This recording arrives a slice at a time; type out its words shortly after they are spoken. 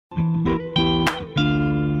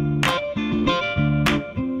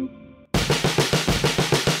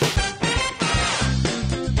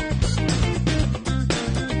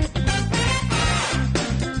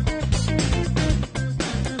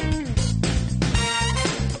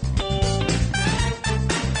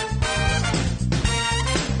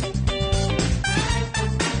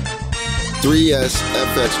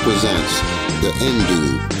3SFX presents the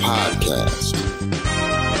indoob podcast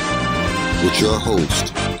with your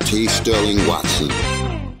host, T. Sterling Watson.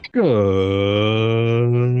 Good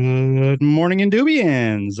morning,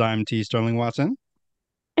 Indubians. I'm T. Sterling Watson.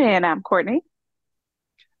 And I'm Kortney.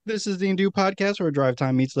 This is the Indoob podcast, where drive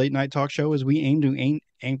time meets late night talk show, as we aim to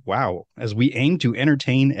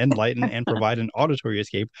entertain, enlighten, and provide an auditory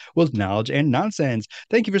escape with knowledge and nonsense.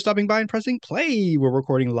 Thank you for stopping by and pressing play. We're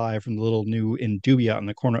recording live from the little new Indubia on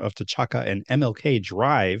the corner of T'Chaka and MLK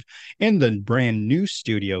Drive in the brand new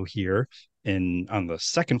studio here on the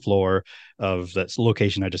second floor of that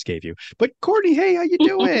location I just gave you. But Courtney, hey, how you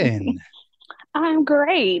doing? I'm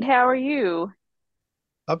great. How are you?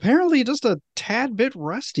 Apparently just a tad bit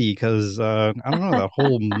rusty because I don't know, that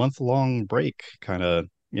whole month-long break kind of,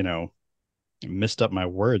 messed up my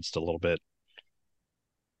words a little bit.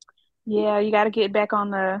 Yeah, you got to get back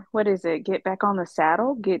on what is it? Get back on the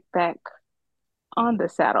saddle. Get back on the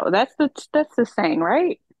saddle. That's the saying,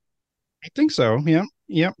 right? I think so. Yep.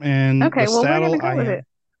 Yep. And the Okay, well, we're gonna saddle, go I with am it.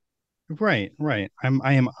 right, right.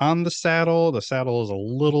 I am on the saddle. The saddle is a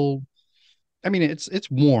little, I mean, it's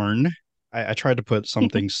worn. I tried to put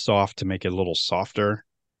something soft to make it a little softer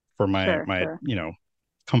for my Sure, my, sure.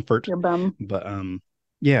 comfort. Your bum. But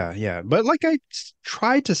yeah, yeah. But like I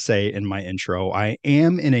tried to say in my intro, I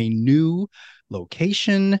am in a new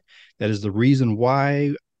location. That is the reason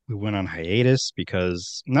why we went on hiatus,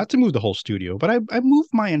 because not to move the whole studio, but I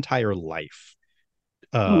moved my entire life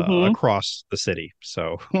Mm-hmm. across the city.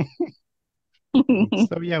 So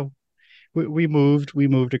so yeah, we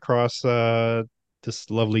moved across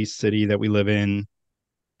this lovely city that we live in,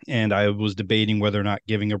 and I was debating whether or not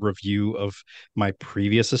giving a review of my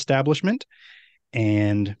previous establishment.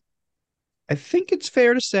 And I think it's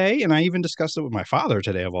fair to say, and I even discussed it with my father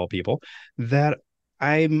today, of all people, that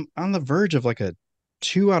I'm on the verge of like a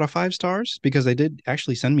 2 out of 5 stars, because they did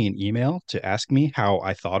actually send me an email to ask me how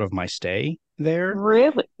I thought of my stay there.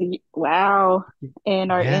 Really? Wow.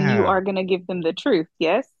 And you Yeah. are gonna give them the truth,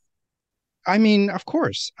 yes? I mean, of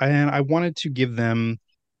course. And I wanted to give them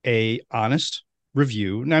a honest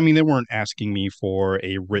review. I mean, they weren't asking me for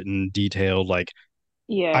a written, detailed, like,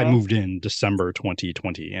 I Yeah. moved in December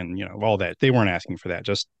 2020 and, all that. They weren't asking for that.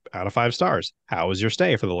 Just out of 5 stars. How was your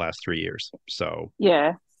stay for the last 3 years? So,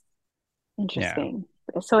 Yeah. yeah, Interesting.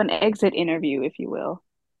 So an exit interview, if you will.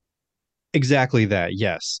 exactly that.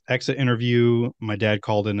 Yes. Exit interview. My dad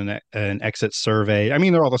called in an exit survey. I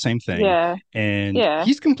mean, they're all the same thing. Yeah. And Yeah.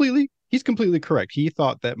 he's completely correct. He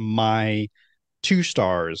thought that my 2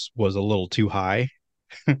 stars was a little too high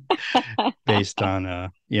based on,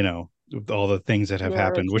 all the things that have Your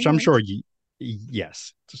happened, which I'm sure achievements.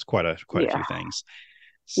 yes, it's quite a Yeah. few things.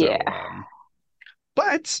 Yeah.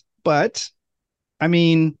 So, but I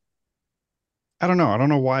mean, I don't know. I don't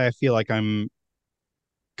know why I feel like I'm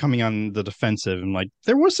coming on the defensive, and like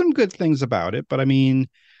there was some good things about it, but I mean,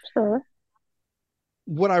 Sure.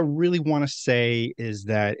 what I really want to say is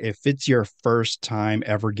that if it's your first time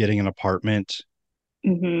ever getting an apartment,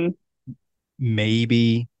 Mm-hmm.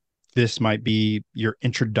 maybe this might be your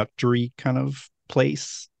introductory kind of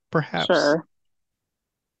place, perhaps. Sure.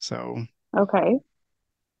 So, Okay.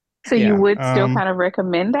 So you yeah. would still kind of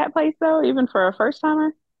recommend that place though, even for a first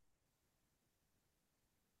timer?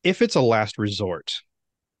 If it's a last resort,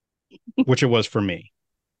 which it was for me,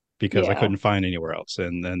 because I Yeah. couldn't find anywhere else.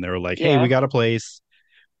 And then they were like, "Hey, we Yeah. got a place.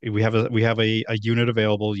 We have a unit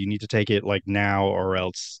available. You need to take it like now, or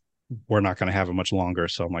else we're not going to have it much longer."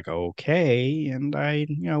 So I'm like, "Okay," and I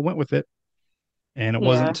went with it. And it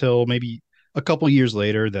wasn't Yeah. until maybe a couple years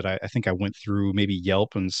later that I think I went through maybe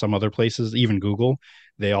Yelp and some other places, even Google.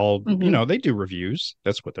 They all, Hmm. they do reviews.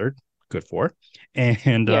 That's what they're good for.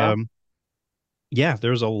 And Yeah. yeah,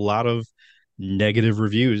 there's a lot of negative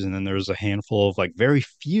reviews, and then there's a handful of like very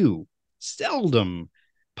few, seldom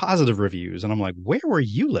positive reviews. And I'm like, where were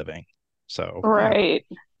you living? So yeah. Right.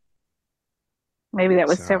 Maybe that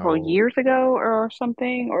was several So years ago or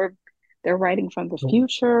something, or they're writing from the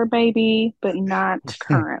future, maybe, but not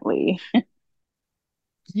currently.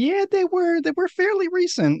 yeah, they were fairly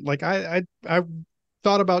recent. Like I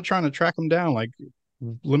thought about trying to track them down. Like,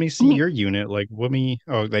 let me see your unit. Like, let me.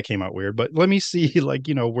 Oh, that came out weird. But let me see, like,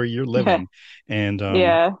 where you're living, and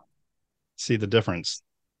Yeah. see the difference.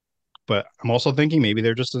 But I'm also thinking maybe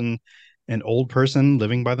they're just an old person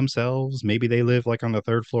living by themselves. Maybe they live like on the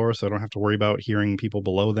third floor, so I don't have to worry about hearing people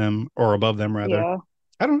below them or above them rather. Yeah.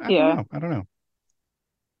 I don't Yeah. know. I don't know.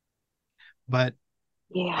 But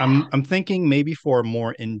Yeah. I'm thinking maybe for a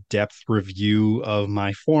more in-depth review of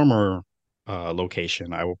my former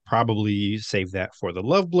location, I will probably save that for the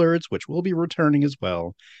Lovebirds, which will be returning as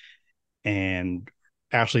well. And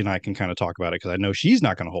Ashley and I can kind of talk about it because I know she's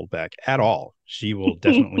not going to hold back at all. She will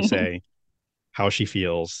definitely say how she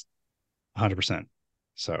feels 100%.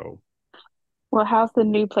 So Well, how's the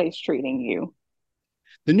new place treating you?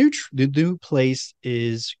 the new place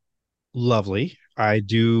is lovely.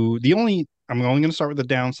 I'm only going to start with the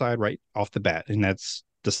downside right off the bat, and that's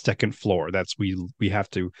the second floor. That's we have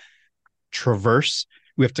to traverse,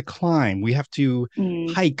 we have to climb, we have to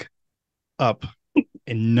Mm, hike up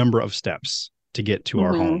a number of steps to get to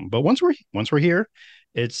our hmm home. But once we're here,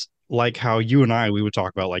 it's like how you and I we would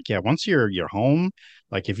talk about like, yeah, once you're home,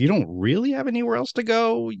 like if you don't really have anywhere else to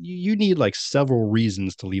go, you need like several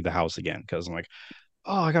reasons to leave the house again. Cause I'm like,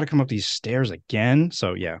 oh, I gotta come up these stairs again.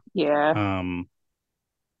 So yeah. Yeah, Um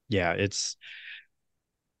yeah, it's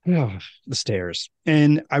oh, the stairs.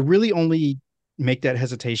 And I really only make that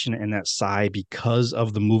hesitation and that sigh because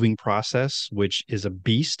of the moving process, which is a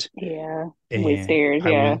beast. yeah. With And stairs,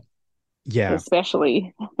 I yeah, was yeah,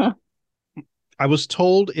 especially. I was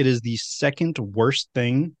told it is the second worst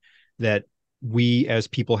thing that we as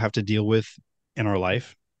people have to deal with in our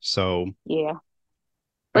life. So Yeah.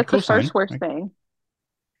 I'd What's the co-sign. first worst thing?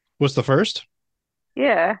 What's the first?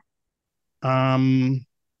 Yeah. Um,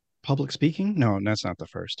 Public speaking? No, that's not the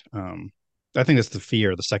first. I think that's the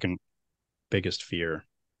fear, the second biggest fear.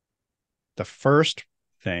 The first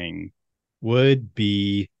thing would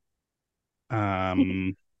be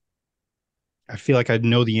um I feel like I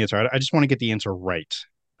know the answer. I just want to get the answer right.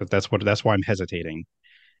 But that's why I'm hesitating.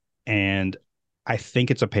 And I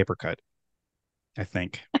think it's a paper cut. I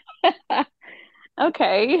think.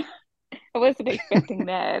 Okay. I wasn't expecting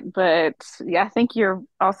that, but yeah, I think you're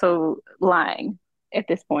also lying at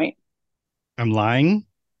this point. I'm lying.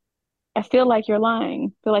 I feel like you're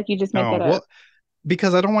lying. I feel like you just made Oh, that up. well,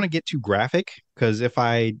 because I don't want to get too graphic. Because if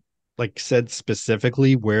I like said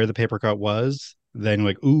specifically where the paper cut was, then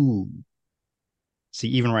like, ooh, see,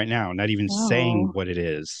 even right now, not even saying Oh, what it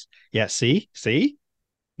is. Yeah, see,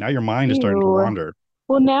 now your mind is starting to ew. wander.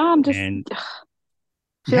 Well, now I'm just And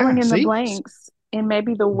filling yeah, in the see, blanks in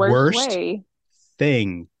maybe the worst worst way.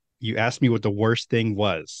 thing. You asked me what the worst thing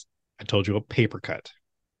was. I told you a paper cut.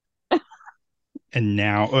 And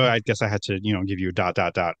now, I guess I had to, give you a dot,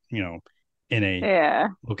 dot, dot, in a Yeah.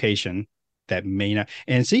 location that may not.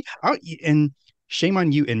 And see, and shame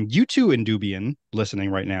on you, and you too, Indubian, listening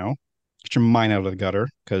right now. Get your mind out of the gutter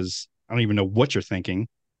because I don't even know what you're thinking.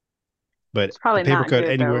 But It's a probably paper not cut good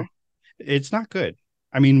anywhere, though. it's not good.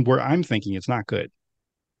 I mean, where I'm thinking, it's not good.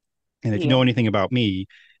 And if you know Yeah. anything about me,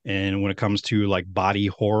 and when it comes to like body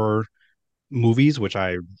horror movies, which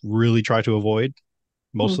I really try to avoid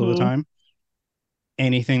most of the Mm-hmm. time,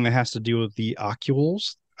 anything that has to do with the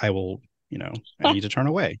ocules, I need to turn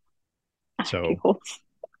away. So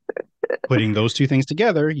putting those two things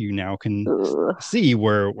together, you now can Ugh, see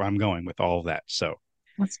where I'm going with all of that. So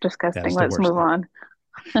that's that disgusting. is the Let's worst move on.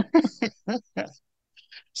 thing.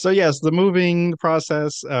 So yes, the moving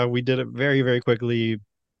process, we did it very, very quickly.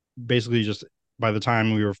 Basically, just by the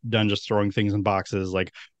time we were done, just throwing things in boxes,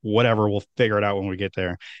 like whatever, we'll figure it out when we get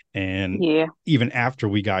there. And Yeah. even after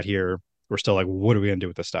we got here, we're still like, what are we gonna do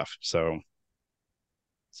with this stuff? So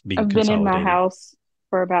it's being I've been in my consolidated. house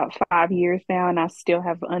for about 5 years now, and I still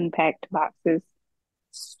have unpacked boxes.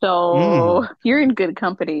 So Mm, you're in good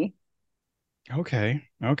company. okay,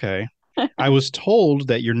 okay. I was told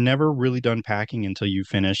that you're never really done packing until you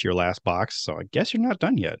finish your last box, so I guess you're not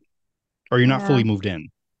done yet, or you're not Yeah. fully moved in.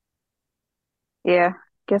 Yeah.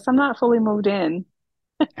 Guess I'm not fully moved in.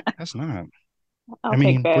 That's not. I I'll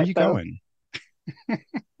take mean, where are that you though. going?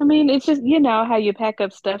 I mean, it's just, how you pack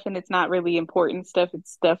up stuff and it's not really important stuff.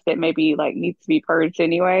 It's stuff that maybe like needs to be purged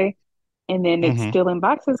anyway. And then it's Mm-hmm. still in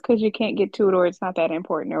boxes because you can't get to it or it's not that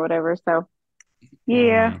important or whatever. So,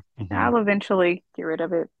 yeah, Mm-hmm. I'll eventually get rid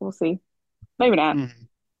of it. We'll see. Maybe not. Mm-hmm.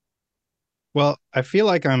 Well, I feel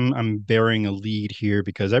like I'm bearing a lead here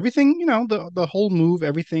because everything, the whole move,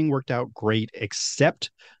 everything worked out great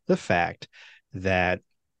except the fact that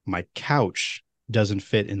my couch doesn't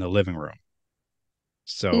fit in the living room.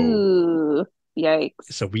 So Ooh,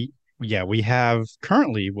 so yikes. we have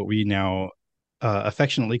currently what we now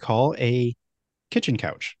affectionately call a kitchen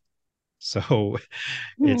couch. So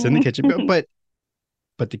it's in the kitchen,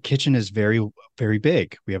 but the kitchen is very, very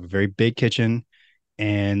big. We have a very big kitchen,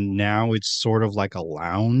 and now it's sort of like a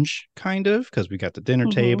lounge kind of because we got the dinner hmm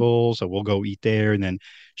table, so we'll go eat there, and then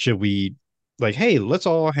should we like, hey, let's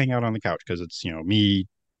all hang out on the couch because it's me,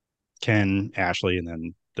 Ken, Ashley, and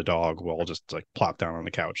then the dog will all just like plop down on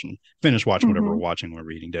the couch and finish watching whatever we're hmm watching when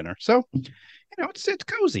we're eating dinner. So it's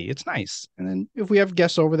cozy, it's nice. And then if we have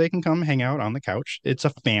guests over, they can come hang out on the couch. It's a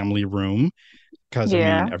family room because I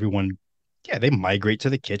mean Yeah. everyone, yeah, they migrate to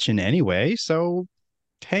the kitchen anyway. So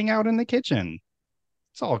hang out in the kitchen.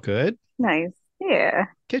 It's all good. Nice. Yeah.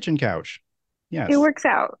 Kitchen couch. It Yes. works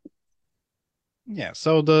out. Yeah.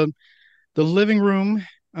 So the living room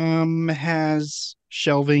has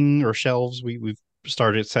shelving or shelves. We've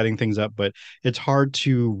started setting things up, but it's hard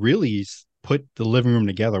to really put the living room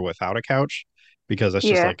together without a couch because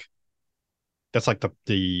Yeah. that's like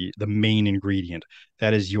the main ingredient.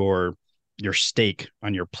 That is your steak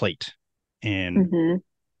on your plate. And Hmm.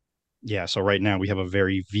 yeah, so right now we have a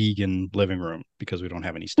very vegan living room because we don't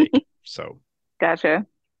have any steak. So Gotcha.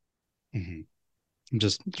 mhm. I'm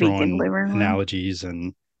just Vegan throwing living room. analogies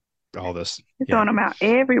and all this. You're Yeah. throwing them out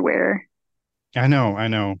everywhere. I know, I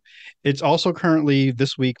know. It's also currently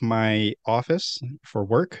this week my office for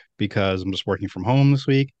work because I'm just working from home this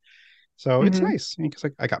week. So it's Hmm. nice because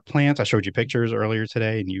I got plants. I showed you pictures earlier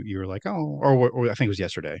today, and you were like, oh, or I think it was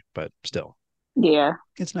yesterday, but still, Yeah.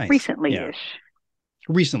 it's nice. Yeah, Recently-ish.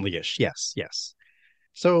 recently-ish. Yes, yes.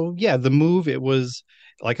 So yeah, the move, it was,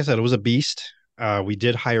 like I said, it was a beast. We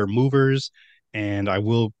did hire movers, and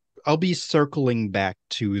I'll be circling back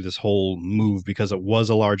to this whole move because it was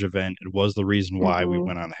a large event. It was the reason why we Hmm.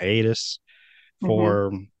 went on hiatus Hmm.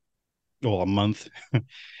 for well a month.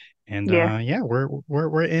 And Yeah. yeah,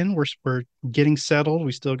 we're in. We're getting settled.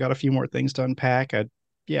 We still got a few more things to unpack.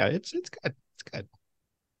 Yeah, it's good. It's good.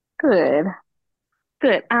 Good.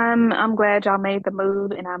 Good. I'm glad y'all made the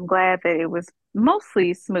move, and I'm glad that it was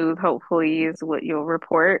mostly smooth, hopefully, is what you'll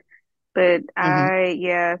report. But Hmm.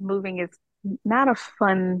 yeah, moving is not a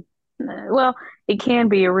fun, well, it can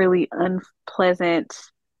be a really unpleasant,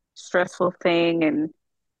 stressful thing, and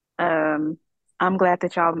um I'm glad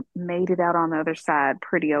that y'all made it out on the other side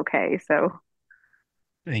pretty okay. So,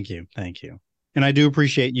 Thank you, thank you. And I do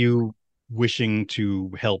appreciate you wishing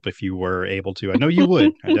to help if you were able to. I know you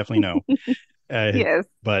would. I definitely know. Uh, yes.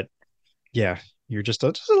 but yeah, you're just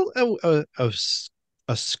a Well,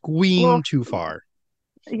 squeam too far.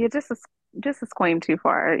 yeah, just a squeam too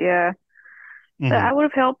far. Yeah. But Hmm. I would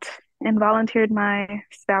have helped and volunteered my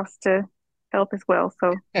spouse to help as well.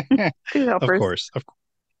 So two Of helpers. course,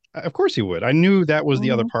 of course you would. I knew that was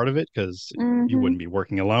the other Hmm. part of it because you Hmm. wouldn't be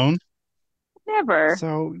working alone. Never.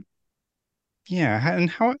 So yeah, and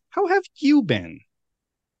how have you been?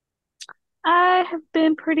 I have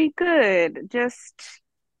been pretty good. Just,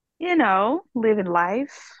 living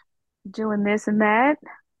life, doing this and that,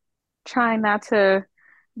 trying not to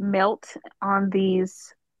melt on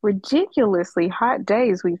these ridiculously hot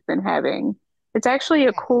days we've been having. It's actually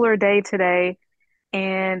a cooler day today.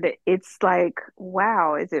 And it's like,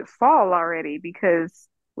 wow, is it fall already? Because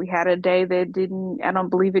we had a day that didn't, I don't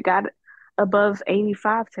believe it got above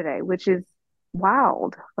 85 today, which is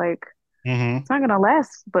wild. Like, Hmm. it's not gonna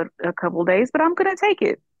last but a couple days, but I'm gonna take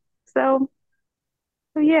it. So,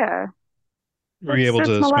 so yeah, Were you that's able that's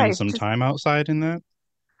to my spend life. some Just time outside in that?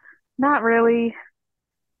 not really.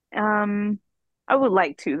 Um, I would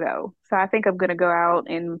like to though. So I think I'm gonna go out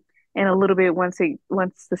and in a little bit once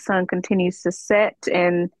the sun continues to set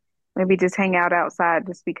and maybe just hang out outside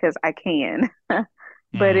just because I can.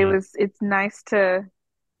 But Mm, it's nice to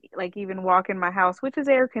like even walk in my house, which is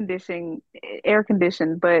air conditioned,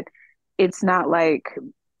 but it's not like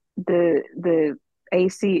the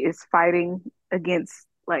AC is fighting against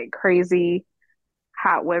like crazy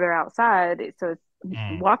hot weather outside. So it's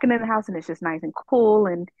mm. walking in the house and it's just nice and cool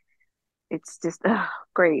and it's just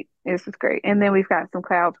great. It's just great. And then we've got some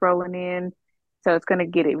clouds rolling in, so it's going to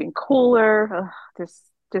get even cooler. Just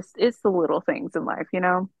it's the little things in life, you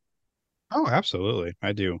know? Oh, absolutely.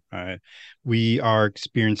 I do. We are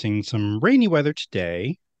experiencing some rainy weather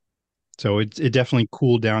today, so it definitely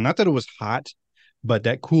cooled down. Not that it was hot, but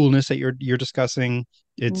that coolness that you're discussing,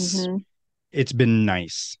 it's Mm-hmm. it's been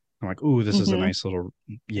nice. I'm like, ooh, this is a Mm-hmm. nice little,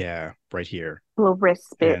 yeah, right here. A little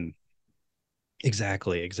respite. And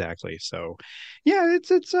exactly, exactly. So, yeah, it's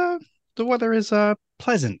the weather is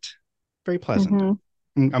pleasant, very pleasant.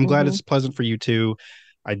 Mm-hmm. I'm glad Mm-hmm. it's pleasant for you too.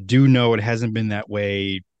 I do know it hasn't been that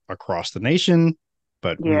way across the nation,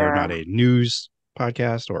 but we are not Yeah. a news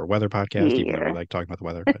podcast or a weather podcast, even though we Yeah. like talking about the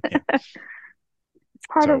weather. But yeah, It's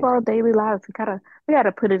part of so our daily lives. We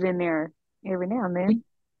gotta put it in there every now and we then.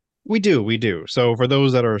 we do. So for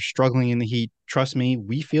those that are struggling in the heat, trust me,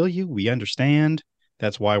 we feel you, we understand.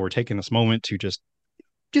 That's why we're taking this moment to just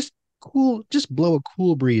just blow a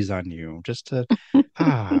cool breeze on you, just to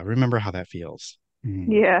remember how that feels.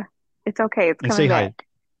 Mhm. Yeah. It's okay. It's And stay coming high.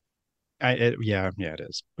 back. Yeah, yeah, it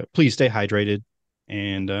is. But please stay hydrated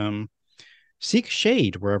and seek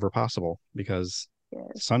shade wherever possible because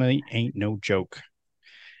Yes. sun ain't no joke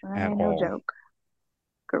at I no all. joke.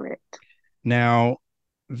 Correct. Now,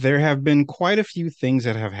 there have been quite a few things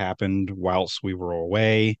that have happened whilst we were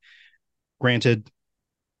away. Granted,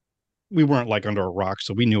 we weren't like under a rock,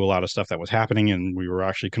 so we knew a lot of stuff that was happening, and we were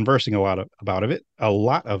actually conversing a lot of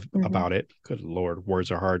Hmm. about it. Good Lord,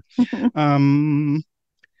 words are hard. Um,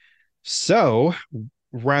 so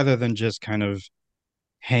rather than just kind of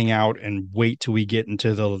hang out and wait till we get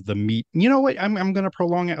into the meat. You know what? I'm going to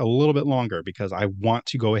prolong it a little bit longer because I want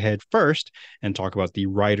to go ahead first and talk about the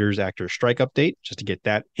writers actor strike update just to get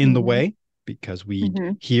that in the Hmm. way because we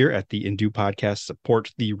Hmm. here at the indoob podcast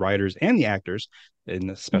support the writers and the actors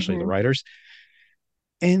and especially the Hmm. writers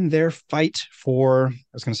in their fight for I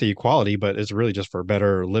was going to say equality, but it's really just for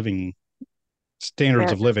better living standards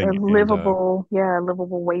Yeah, of living and livable, yeah,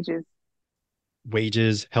 livable wages,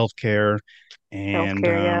 wages, healthcare, and healthcare,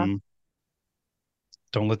 yeah,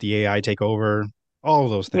 don't let the AI take over, all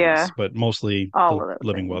of those yeah, things, but mostly all the of those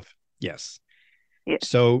living things. wealth. Yes. Yeah.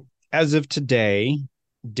 So as of today,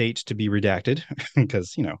 dates to be redacted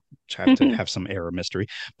because, have to have some error mystery,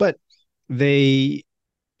 but they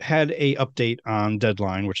had a update on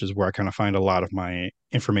deadline, which is where I kind of find a lot of my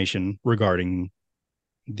information regarding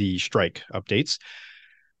the strike updates.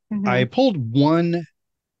 I Hmm. pulled one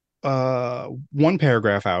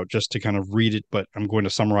paragraph out just to kind of read it, but I'm going to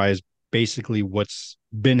summarize basically what's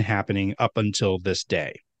been happening up until this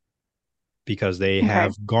day because they Okay.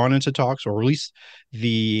 have gone into talks, or at least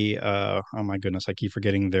the oh my goodness, I keep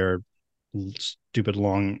forgetting their stupid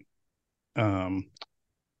long um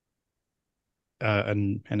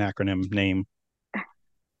an acronym name.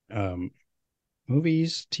 um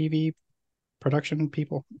Movies, TV production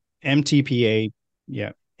people. MTPA.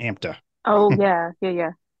 Yeah, AMPTA. Oh yeah, yeah,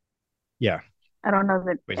 yeah. Yeah. I don't know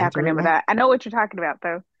the Wait, is that the right acronym of one? that. I know what you're talking about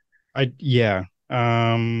though. I Yeah.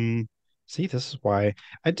 See, this is why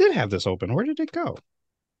I did have this open. Where did it go?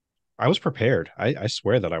 I was prepared. I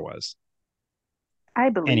swear that I was. I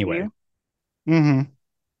believe Anyway. you. Mm-hmm.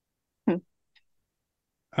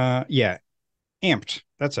 Yeah, amped.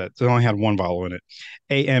 That's it. It only had one vowel in it.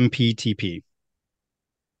 AMPTP.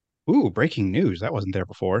 Ooh, breaking news. That wasn't there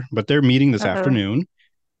before. But they're meeting this Uh-oh. afternoon.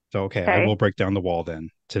 So okay, I Okay. will break down the wall then.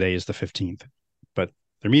 Today is the 15th. But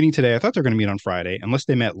they're meeting today. I thought they're going to meet on Friday, unless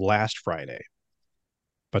they met last Friday.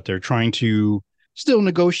 But they're trying to still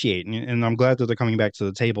negotiate. And I'm glad that they're coming back to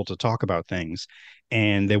the table to talk about things.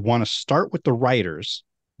 And they want to start with the writers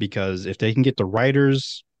because if they can get the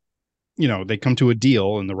writers, they come to a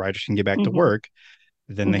deal and the writers can get back to Hmm. work,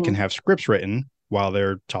 then they Hmm. can have scripts written while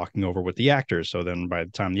they're talking over with the actors. So then by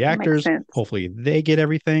the time the That makes actors, sense. hopefully they get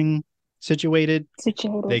everything situated,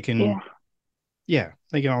 Situated. they can, Yeah. yeah,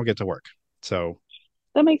 they can all get to work. So,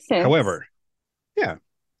 That makes sense. however, yeah,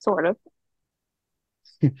 Sort of.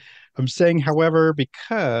 I'm saying however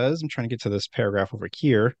because I'm trying to get to this paragraph over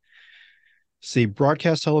here. See,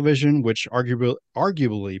 broadcast television, which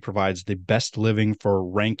arguably provides the best living for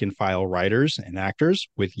rank and file writers and actors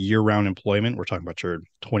with year-round employment. We're talking about your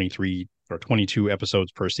 23 or 22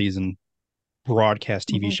 episodes per season broadcast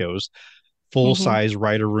TV Hmm. shows, full Hmm. size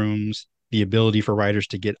writer rooms, the ability for writers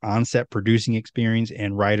to get on set producing experience,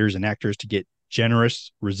 and writers and actors to get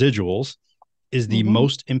generous residuals is the Hmm.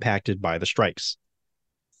 most impacted by the strikes,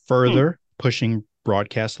 Hmm. further pushing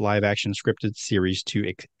broadcast live action scripted series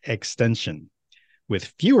to extension.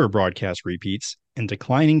 With fewer broadcast repeats and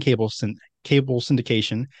declining cable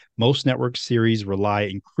syndication, most network series rely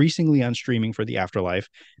increasingly on streaming for the afterlife,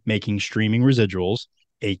 making streaming residuals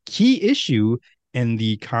a key issue in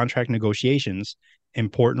the contract negotiations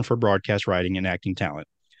important for broadcast writing and acting talent.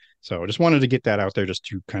 So I just wanted to get that out there just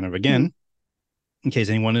to kind of, Hmm. again, in case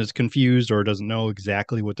anyone is confused or doesn't know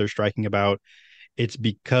exactly what they're striking about, it's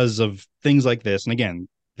because of things like this. And again,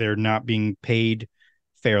 they're not being paid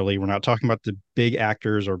fairly. We're not talking about the big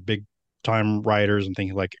actors or big time writers and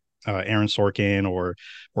things like Aaron Sorkin or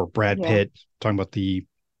Brad Yeah. Pitt. I'm talking about the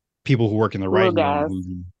people who work in the Little writing room guys.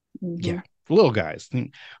 who, Hmm. yeah, little guys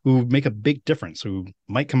who make a big difference, who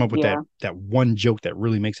might come up with that Yeah. that one joke that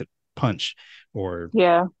really makes it punch, or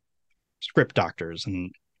Yeah. script doctors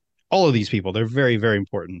and all of these people. They're very, very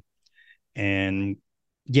important. And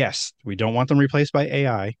yes, we don't want them replaced by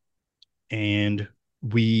AI. And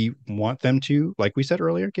we want them to, like we said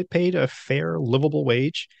earlier, get paid a fair, livable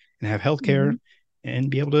wage and have health care Hmm. and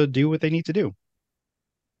be able to do what they need to do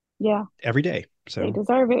Yeah. every day. They So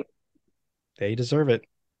deserve it. they deserve it.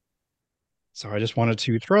 So I just wanted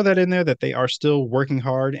to throw that in there that they are still working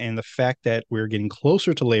hard. And the fact that we're getting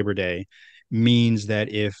closer to Labor Day means that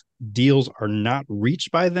if deals are not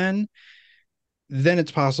reached by then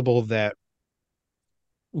it's possible that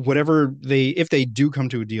if they do come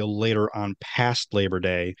to a deal later on past Labor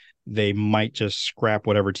Day, they might just scrap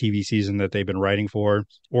whatever TV season that they've been writing for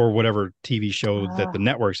or whatever TV show that the Uh,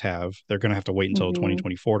 networks have. They're going to have to wait until hmm.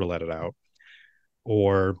 2024 to let it out,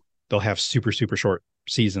 or they'll have super, super short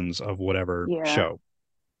seasons of whatever Yeah. show.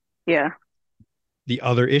 Yeah. The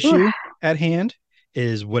other Ooh. issue at hand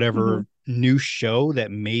is Hmm. whatever new show that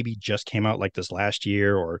maybe just came out like this last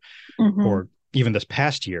year Hmm. or even this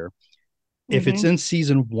past year. If it's Hmm. in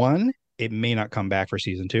season one, it may not come back for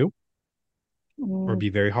season two, or Mm, be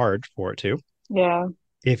very hard for it to. yeah.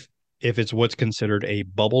 If if it's what's considered a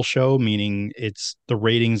bubble show, meaning it's the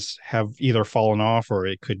ratings have either fallen off or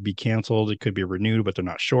it could be canceled, it could be renewed, but they're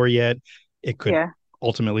not sure yet. It could Yeah.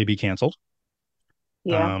 ultimately be canceled.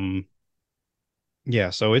 Yeah. Um, yeah,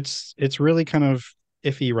 so it's really kind of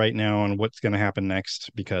iffy right now on what's going to happen next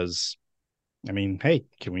because I mean, hey,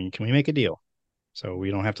 can we make a deal so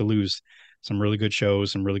we don't have to lose some really good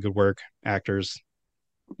shows, some really good work, actors,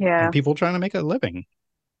 and Yeah. people trying to make a living?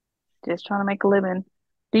 Just trying to make a living.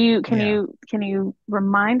 Do you Yeah. can you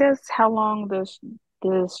remind us how long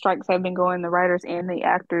the strikes have been going, the writers and the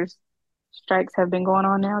actors strikes have been going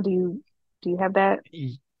on now? Do you have that?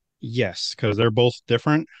 Yes, because they're both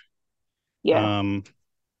different. Yeah. Um,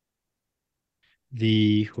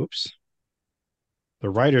 the whoops, the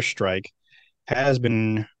writer's strike has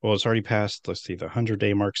been well, it's already passed. Let's see, the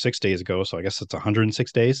 100-day mark 6 days ago, so I guess it's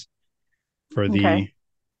 106 days for Okay.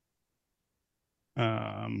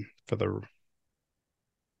 the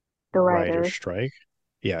The writer's writers. strike.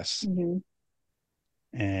 Yes, Hmm.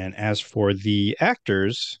 and as for the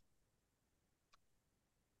actors,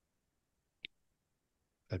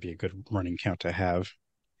 that'd be a good running count to have.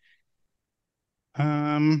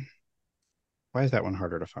 Um, why is that one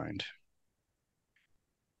harder to find?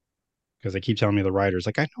 Because they keep telling me the writers,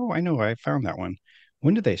 like I found that one.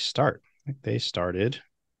 When did they start? Like they started.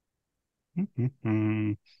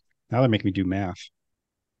 Now they make me do math.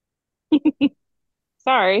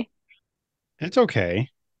 Sorry. It's okay.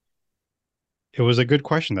 It was a good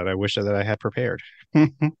question that I wish that I had prepared.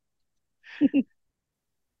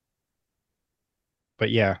 But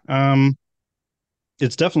yeah,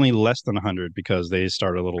 it's definitely less than 100 because they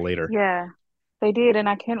start a little later. Yeah, they did, and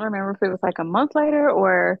I can't remember if it was like a month later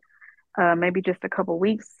or maybe just a couple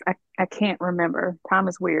weeks. I can't remember. Time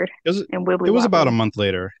is weird It was and it wibbly was about a wobbly. month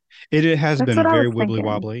later. It has That's been what I very was wibbly thinking.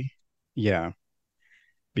 wobbly. Yeah,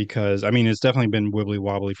 because I mean it's definitely been wibbly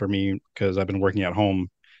wobbly for me because I've been working at home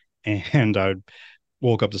and I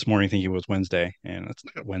woke up this morning thinking it was Wednesday and it's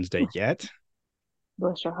not Wednesday yet.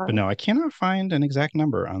 Bless your But heart. no, I cannot find an exact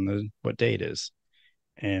number on the what day it is.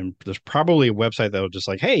 And there's probably a website that'll just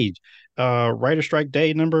like, hey, writer strike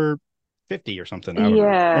day number 50 or something. I don't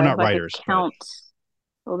know. Or Yeah, not like a writers, but count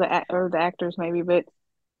or or the actors maybe, but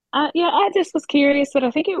yeah, I just was curious, but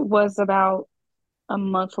I think it was about a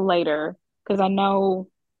month later because I know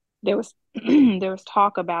there was there was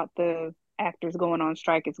talk about the actors going on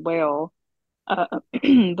strike as well,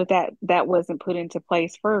 but that wasn't put into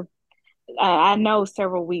place for I know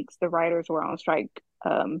several weeks the writers were on strike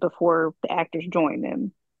before the actors joined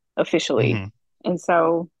them officially, mhm. and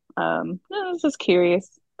so I was just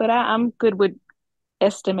curious, but I'm good with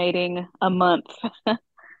estimating a month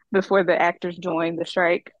before the actors join the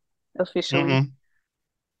strike officially. Mhm.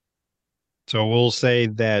 So we'll say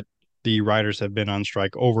that the writers have been on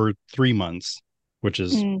strike over 3 months, which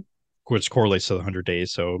is Mm, which correlates to the 100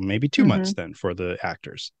 days. So maybe 2 months hmm. then for the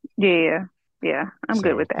actors. Yeah, yeah, I'm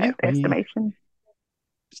good So with that yeah, we estimation.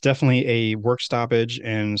 it's definitely a work stoppage.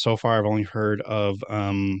 And so far I've only heard of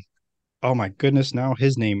oh my goodness, now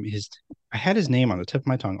his name is I had his name on the tip of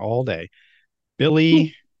my tongue all day.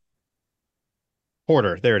 Billy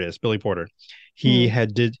Porter. There it is, Billy Porter. Mm,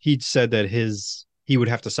 He'd said that he would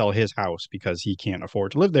have to sell his house because he can't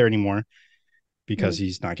afford to live there anymore because mm.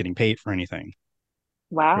 he's not getting paid for anything,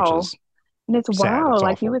 which Wow. is And it's sad. wild. It's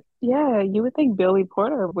Like awful. you would think Billy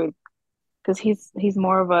Porter would, because he's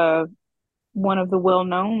more of a one of the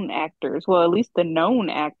well-known actors. Well, at least the known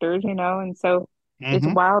actors, and so it's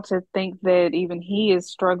Hmm. wild to think that even he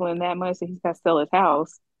is struggling that much that he's got to sell his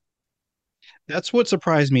house. That's what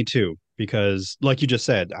surprised me too, because like you just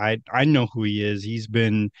said, I know who he is. He's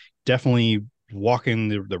been definitely walking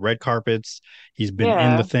the red carpets. He's been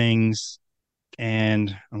in the Yeah, things,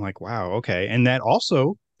 and I'm like, wow, okay. And that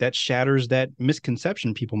also that shatters that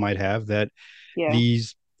misconception people might have that yeah,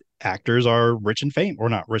 these actors are rich and famous, or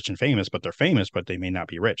not rich and famous, but they're famous, but they may not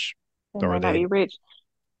be rich, they or may not they, be rich.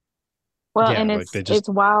 Well, yeah, and like they just, it's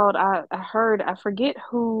wild. I heard I forget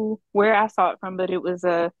where I saw it from, but it was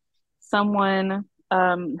a someone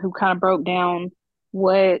who kind of broke down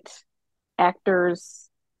what actors,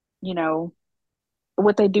 you know,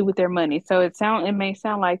 what they do with their money. So it may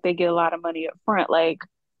sound like they get a lot of money up front. Like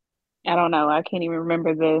I don't know, I can't even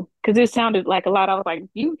remember because it sounded like a lot. I was like,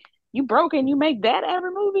 you broke and you make that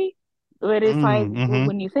every movie, but it's like mm-hmm,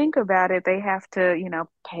 when you think about it, they have to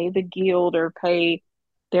pay the guild or pay.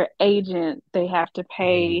 their agent, they have to Mm,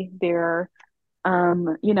 pay their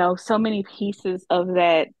so many pieces of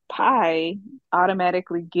that pie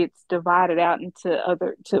automatically gets divided out into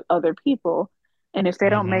other people. And if they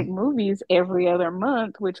don't make mhm. movies every other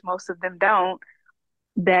month, which most of them don't,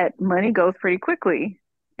 that money goes pretty quickly.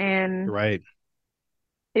 And Right.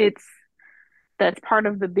 it's that's part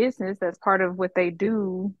of the business, that's part of what they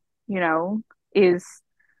do, you know, is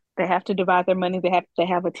they have to divide their money. They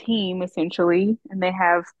have a team essentially, and they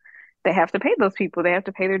have to pay those people. They have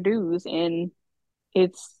to pay their dues, and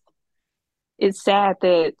it's it's sad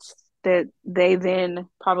that they then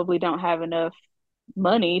probably don't have enough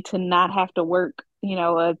money to not have to work,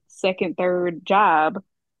 a second, third job.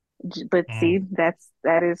 But Mm, see,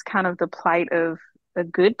 that is kind of the plight of a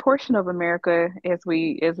good portion of America as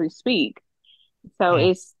we speak. So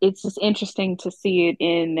mm, it's just interesting to see it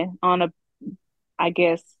in on a, I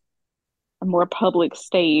guess, a more public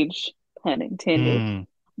stage, pun intended. mm.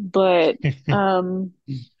 But um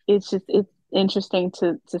it's interesting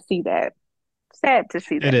to see that. Sad to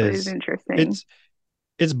see It that, but it's is. interesting.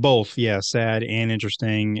 It's both, yeah, sad and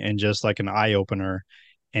interesting and just like an eye opener.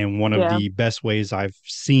 And one of Yeah. the best ways I've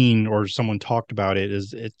seen or someone talked about it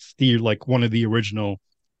is it's the like one of the original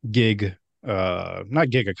gig not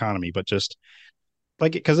gig economy, but just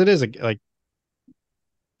like because it is a like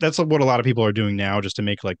that's what a lot of people are doing now just to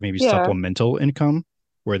make like maybe Yeah. supplemental income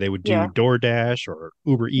where they would do Yeah. DoorDash or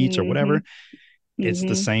Uber Eats or whatever. Mhm. It's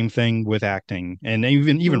the Mhm. same thing with acting and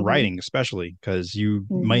even Mhm. writing, especially because you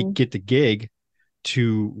might Mhm. get the gig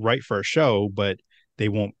to write for a show, but they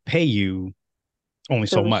won't pay you only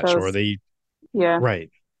So so the much, or show's they yeah. right,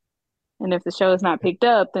 And if the show is not picked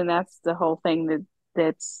up, then that's the whole thing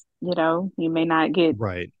that's, you may not get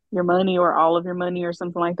right. your money or all of your money or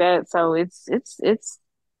something like that. So it's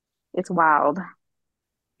wild.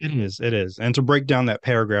 It is. And to break down that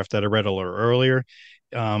paragraph that I read a little earlier,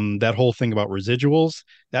 that whole thing about residuals,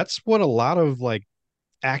 that's what a lot of like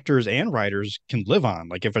actors and writers can live on.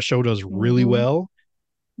 Like if a show does really Mhm. well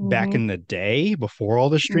back Mhm. in the day before all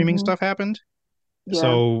the streaming Mhm. stuff happened. Yeah.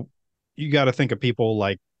 So you got to think of people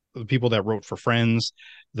like the people that wrote for Friends,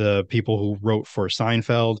 the people who wrote for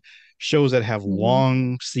Seinfeld, shows that have Mhm.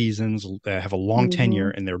 long seasons, that have a long tenure,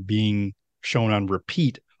 Mhm. and they're being shown on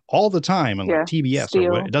repeat all the time on like Yeah. TBS or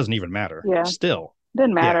what. It Still. doesn't even matter. Yeah. Still,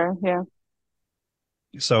 Doesn't yeah. matter. Yeah.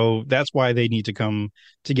 So that's why they need to come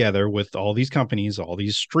together with all these companies, all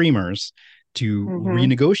these streamers to Mhm.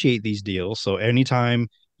 renegotiate these deals. So anytime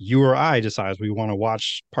you or I decides we want to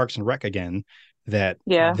watch Parks and Rec again, that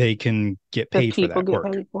Yeah. they can get The paid for people that get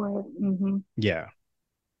work. paid for it. Mhm. Yeah.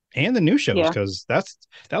 And the new shows, Yeah. because that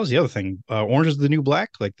was the other thing. Orange is the New Black,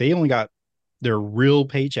 like they only got their real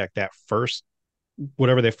paycheck that first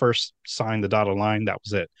whatever they first signed the dotted line, that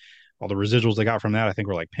was it. All the residuals they got from that, I think,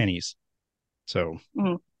 were like pennies. So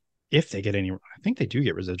Mm. if they get any, I think they do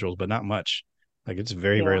get residuals, but not much. Like it's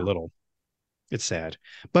very, very Yeah. little. It's sad.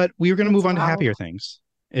 But we were going to It's move on to wild. happier things.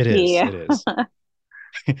 It is. Yeah. It is.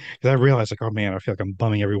 Because I realized, like, oh man, I feel like I'm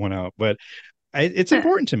bumming everyone out. But it's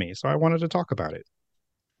important to me. So I wanted to talk about it.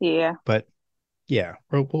 Yeah. But yeah,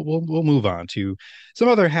 we'll move on to some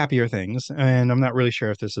other happier things. And I'm not really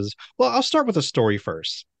sure if this is, well, I'll start with a story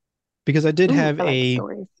first because I did Ooh, have I like a,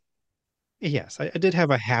 stories. yes, I did have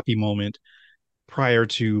a happy moment prior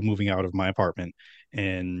to moving out of my apartment.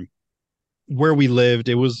 And where we lived,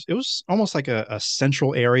 it was almost like a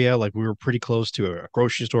central area. Like we were pretty close to a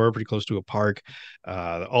grocery store, pretty close to a park,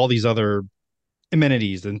 all these other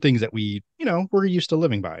amenities and things that we're used to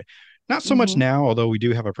living by. Not so much Mhm. now, although we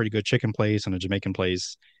do have a pretty good chicken place and a Jamaican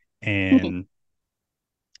place, and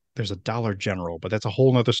there's a Dollar General, but that's a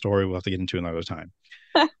whole nother story we'll have to get into another time.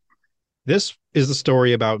 This is the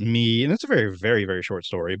story about me, and it's a very, very, very short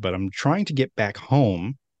story, but I'm trying to get back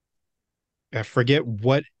home. I forget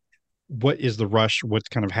what is the rush, what's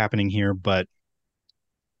kind of happening here, but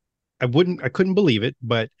I couldn't believe it,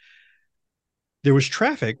 but there was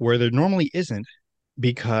traffic where there normally isn't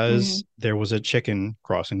because Mhm. there was a chicken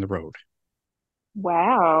crossing the road.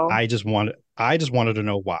 Wow. I just wanted to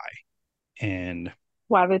know why. And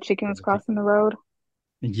Why the chicken was crossing the road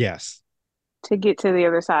yes, to get to the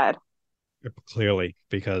other side. clearly,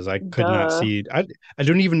 because I could not Duh. see I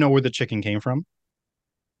don't even know where the chicken came from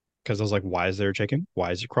because I was like, why is there a chicken?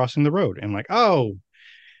 Why is it crossing the road? And I'm like, oh,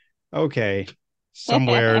 okay.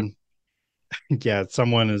 Somewhere, yeah,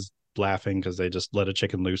 someone is laughing because they just let a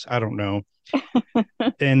chicken loose. I don't know.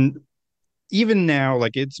 And even now,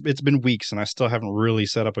 like it's been weeks and I still haven't really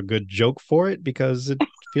set up a good joke for it because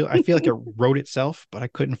I feel like it wrote itself, but I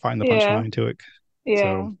couldn't find the Yeah. punchline to it.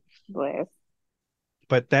 So, Yeah. Bless.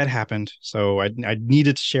 but that happened. So I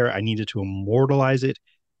needed to share it. I needed to immortalize it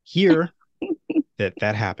here.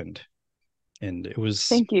 that happened, and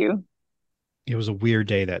Thank you. it was a weird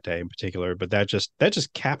day that day in particular, but that just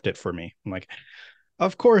capped it for me. I'm like,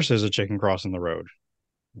 of course there's a chicken crossing the road.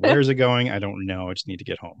 Where's it going? I don't know. I just need to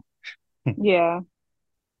get home. Yeah.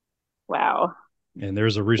 Wow. And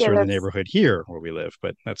there's a Yeah, rooster in the that's neighborhood here where we live,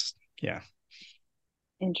 but that's yeah.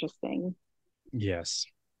 interesting. Yes.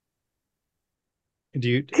 Do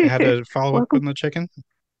you had a follow up Welcome. on the chicken?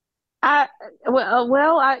 I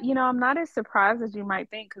well, I'm not as surprised as you might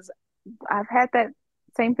think because I've had that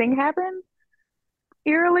same thing happen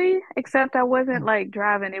eerily, except I wasn't like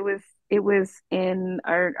driving. It was in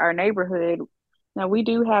our neighborhood. Now we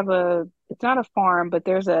do have it's not a farm, but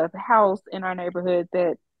there's a house in our neighborhood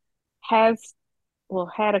that has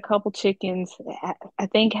had a couple chickens. I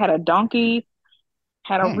think had a donkey,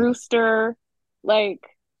 had a Hmm. rooster, like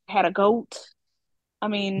had a goat. I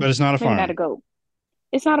But mean, it's not a maybe not a farm. goat.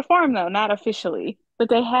 It's not a farm though, not officially, but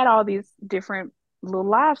they had all these different little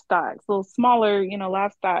livestock, little smaller,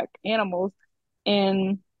 livestock animals,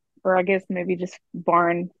 and or I guess maybe just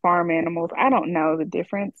barn farm animals. I don't know the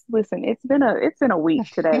difference. Listen, it's been a week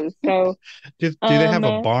today, so Do they have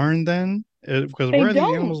a um, barn then? Because they where are these don't.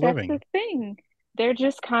 animals That's the living? thing. They're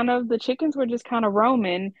just kind of the chickens were just kind of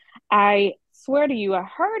roaming. I swear to you, I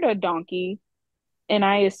heard a donkey and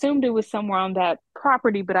I assumed it was somewhere on that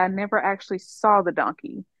property, but I never actually saw the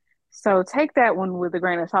donkey. So take that one with a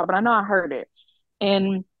grain of salt, but I know I heard it.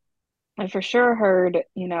 And I for sure heard,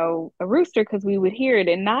 a rooster because we would hear it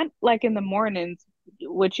and not like in the mornings,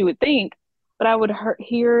 what you would think, but I would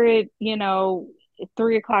hear it, at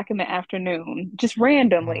 3 o'clock in the afternoon, just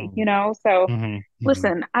randomly, Oh. So Hmm.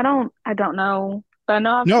 listen, I don't know, but I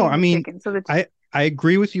know I've No, seen I the mean, chicken. So the I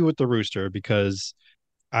agree with you with the rooster because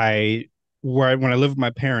I when I lived with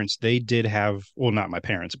my parents, they did have, well, not my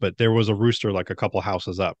parents, but there was a rooster like a couple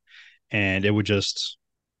houses up, and it would just,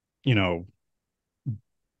 you know,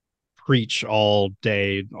 preach all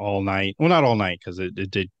day, all night. Well, not all night because it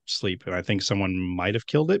did sleep, and I think someone might have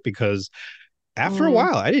killed it because after a mm,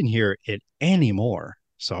 while I didn't hear it anymore.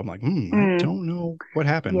 So I'm like, I mm, don't know what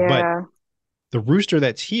happened. But yeah. the rooster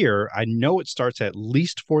that's here, I know it starts at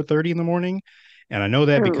least 4:30 in the morning. And I know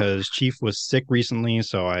that Oof. because Chief was sick recently.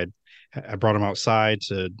 So I brought him outside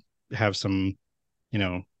to have some, you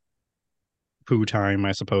know, poo time,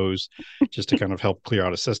 I suppose, just to kind of help clear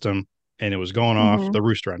out a system. And it was going off. Hmm. The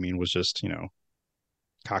rooster, I mean, was just,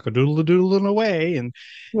 cockadoodle doodling away. And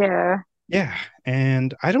Yeah. yeah.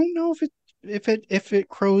 And I don't know if it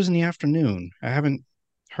crows in the afternoon. I haven't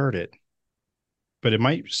heard it, but it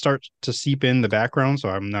might start to seep in the background, so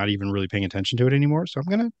I'm not even really paying attention to it anymore. So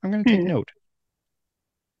I'm gonna take Hmm. note.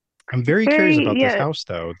 I'm It's very curious very, about this yeah. house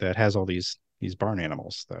though that has all these barn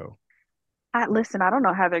animals though. Listen, I don't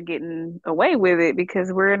know how they're getting away with it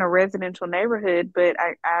because we're in a residential neighborhood, but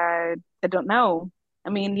I don't know. I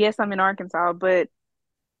mean, yes, I'm in Arkansas, but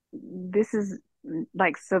this is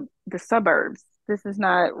like the suburbs. This is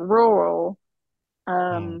not rural.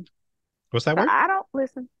 Hmm. Um, What's that so word? I don't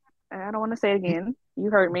listen. I don't want to say it again.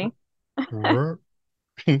 You heard me. R-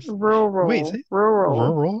 Wait, is Rural, it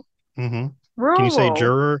rural, rural? Mm-hmm. Can you say rural,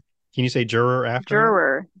 juror? Can you say juror after that?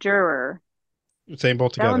 juror. Same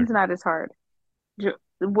both That together. one's not as hard.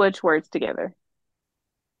 Which words together?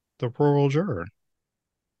 The rural juror.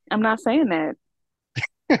 I'm not saying that.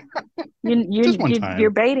 Just one You're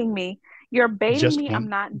time. baiting me. You're baiting Just me. I'm one.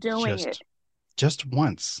 not doing it. Just just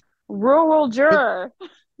once. Rural But juror.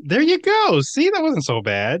 there you go. See, that wasn't so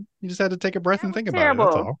bad. You just had to take a breath That and was think about it.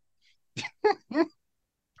 That's terrible. all.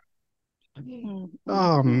 Mm, mm,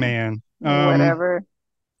 Oh mm. man. Whatever.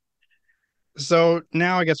 So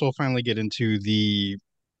now I guess we'll finally get into the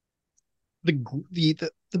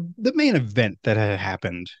the main event that had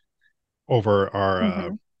happened over our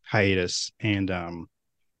Hmm. hiatus. And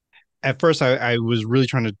at first I was really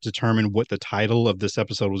trying to determine what the title of this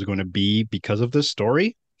episode was going to be because of this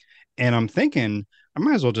story. And I'm thinking I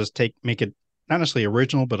might as well just make it not necessarily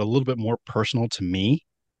original, but a little bit more personal to me.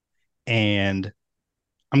 And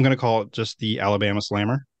I'm gonna call it just the Alabama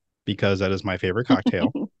Slammer because that is my favorite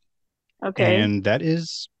cocktail. Okay. And that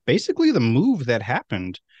is basically the move that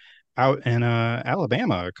happened out in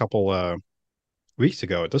Alabama a couple weeks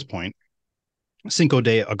ago at this point. Cinco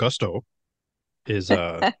de Agosto is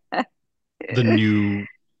the new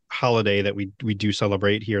holiday that we do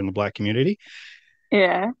celebrate here in the Black community.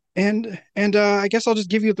 Yeah. And I guess I'll just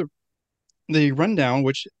give you the rundown,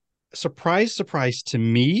 which surprise surprise to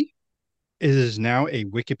me is now a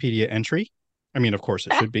Wikipedia entry. I mean, of course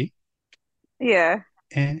it should be. Yeah.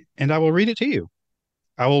 And I will read it to you.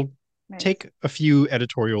 I will Nice. take a few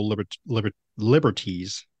editorial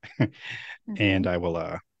liberties Hmm. and I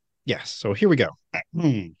will yes. So here we go.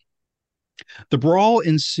 The brawl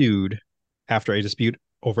ensued after a dispute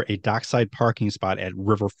over a dockside parking spot at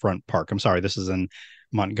Riverfront Park. I'm sorry, this is in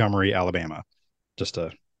Montgomery, Alabama. Just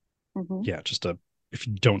a Hmm. yeah, just a if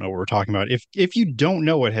you don't know what we're talking about, if you don't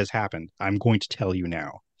know what has happened, I'm going to tell you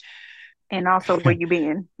now. And also, where you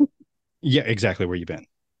been? Yeah, exactly where you've been.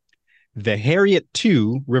 The Harriet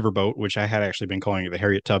II riverboat, which I had actually been calling it the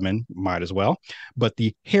Harriet Tubman, might as well, but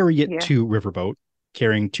the Harriet Yeah. II riverboat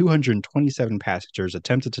carrying 227 passengers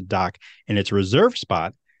attempted to dock in its reserved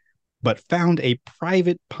spot, but found a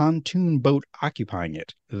private pontoon boat occupying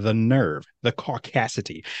it. The nerve, the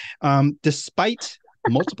caucasity. Despite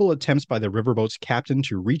multiple attempts by the riverboat's captain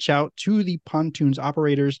to reach out to the pontoon's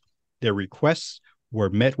operators, their requests were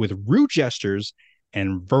met with rude gestures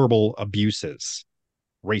and verbal abuses.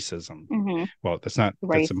 Racism. Hmm. Well, that's implied. I'm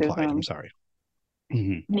Racism. sorry.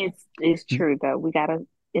 Mhm. It's true though. We gotta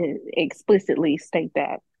explicitly state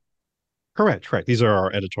that. Correct, correct. These are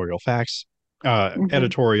our editorial facts. Hmm.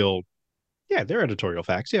 Editorial, yeah, they're editorial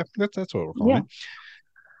facts. Yeah, that's what we're calling Yeah. it.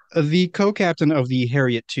 The co-captain of the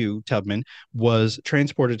Harriet II, Tubman, was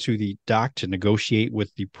transported to the dock to negotiate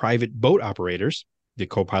with the private boat operators. The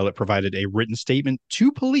co-pilot provided a written statement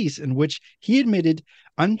to police in which he admitted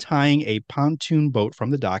untying a pontoon boat from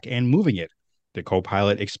the dock and moving it. The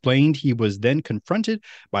co-pilot explained he was then confronted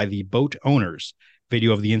by the boat owners.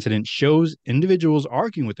 Video of the incident shows individuals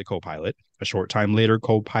arguing with the co-pilot. A short time later,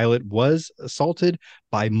 co-pilot was assaulted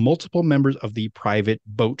by multiple members of the private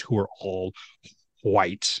boat who were all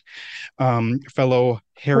white. Fellow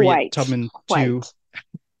Harriet White. Tubman to White.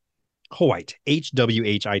 White,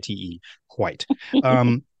 Hwhite, White.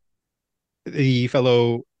 Um, the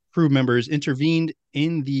fellow crew members intervened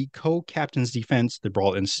in the co-captain's defense. The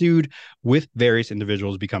brawl ensued with various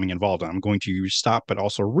individuals becoming involved. I'm going to stop, but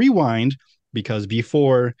also rewind because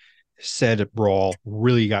before said brawl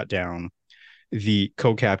really got down, the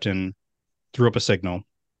co-captain threw up a signal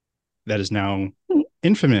that is now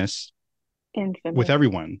infamous with Infamous.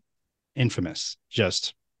 everyone. Infamous.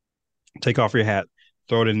 Just take off your hat,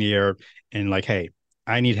 throw it in the air, and like, hey,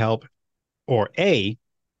 I need help. Or A,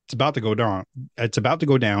 it's about to go down. It's about to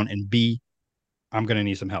go down, and B, I'm gonna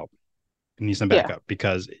need some help. I need some Yeah. backup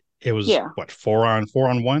because it was Yeah. what 4-on-4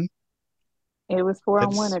 on 1. It was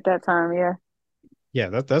 4-on-1 That's at that time. Yeah. yeah,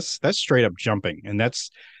 that's straight up jumping, and that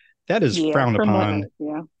is Yeah. frowned upon.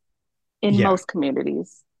 Yeah. In Yeah, most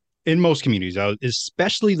communities. in most communities,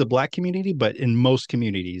 especially the black community, but in most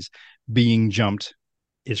communities, being jumped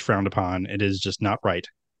is frowned upon. It is just not right.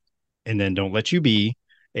 And then don't let you be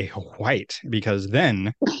a white because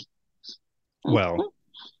then, well,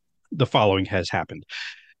 the following has happened.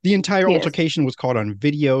 The entire Yes. altercation was caught on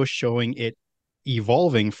video, showing it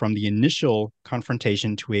evolving from the initial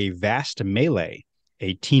confrontation to a vast melee.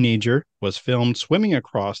 A teenager was filmed swimming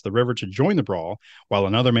across the river to join the brawl, while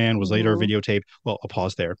another man was later Hmm. videotaped. Well, I'll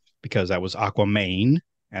pause there because that was Aquaman,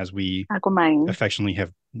 as we Aquaman. affectionately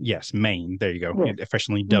have, yes, Maine, there you go, Yes.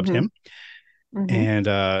 affectionately dubbed Hmm. him. Hmm.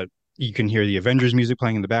 And you can hear the Avengers music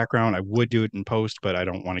playing in the background. I would do it in post, but I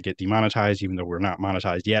don't want to get demonetized, even though we're not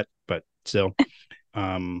monetized yet. But still,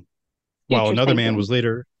 um, while Future another man taping. was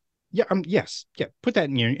later, yeah, yes, yeah, put that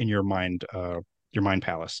in your mind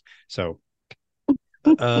palace. So,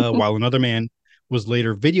 while another man was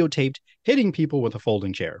later videotaped hitting people with a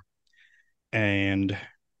folding chair, and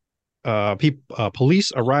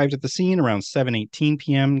police arrived at the scene around 7:18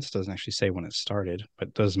 p.m. This doesn't actually say when it started, but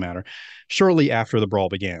it doesn't matter. Shortly after the brawl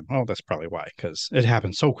began. Well, that's probably why, because it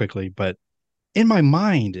happened so quickly. But in my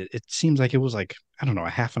mind, it seems like it was like, I don't know, a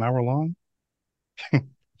half an hour long. I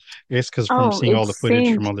guess because from Oh, seeing it all the footage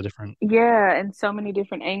from seemed, all the different. yeah, in so many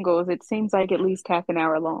different angles. It seems like at least half an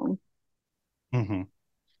hour long. Mhm.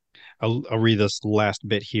 I'll read this last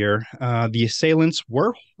bit here. The assailants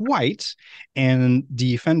were white and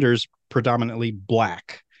the offenders predominantly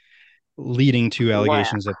black, leading to Black.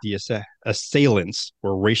 allegations that the assailants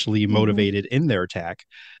were racially Hmm. motivated in their attack.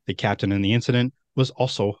 The captain in the incident was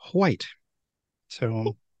also white.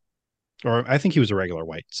 So, or I think he was a regular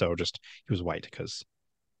white. So just he was white because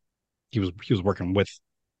he was working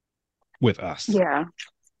with us. Yeah.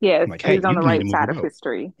 Yes, I'm like, he hey, was on you the need to right move your side of boat.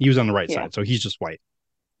 history. He was on the right Yeah. side, so he's just white.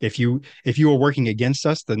 If you were working against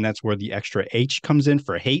us, then that's where the extra H comes in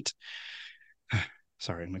for hate.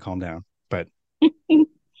 Sorry, I'm gonna calm down. But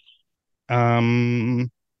um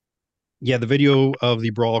yeah, the video of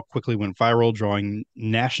the brawl quickly went viral, drawing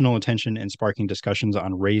national attention and sparking discussions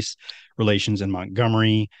on race relations in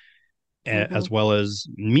Montgomery, Hmm. as well as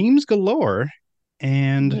memes galore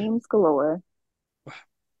and Memes galore.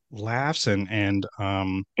 laughs and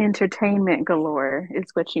Entertainment galore is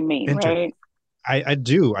what you mean, enter right? I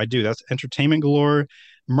do. That's entertainment galore,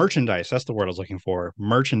 merchandise. That's the word I was looking for.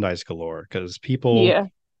 Merchandise galore. Because people, Yeah.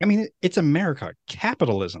 I mean, it's America,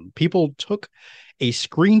 capitalism. People took a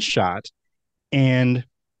screenshot and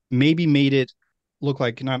maybe made it look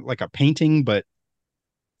like not like a painting, but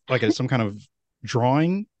like some kind of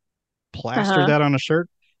drawing, plastered Uh-huh. that on a shirt.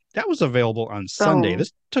 That was available on Sunday. Boom.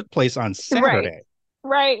 This took place on Right. Saturday.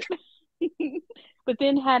 Right. But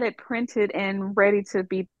then had it printed and ready to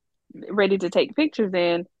take pictures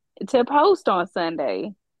in to post on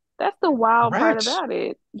Sunday. That's the wild part Correct. about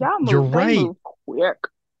it. Y'all You're they right. move quick,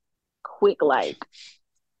 quick like.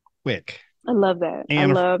 Quick. I love that. I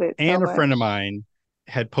And love it so a friend of much. mine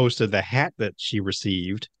had posted the hat that she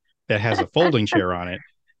received that has a folding chair on it.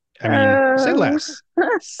 I mean, say Uh, less.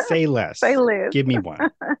 Say say less. less. Give me one.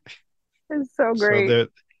 It's so So great.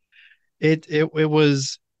 it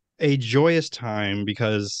was a joyous time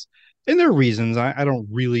because, and there are reasons I don't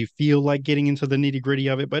really feel like getting into the nitty gritty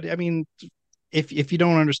of it, but I mean, if you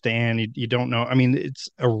don't understand, you don't know. I mean, it's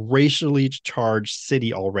a racially charged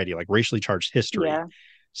city already, like racially charged history. Yeah. Yeah.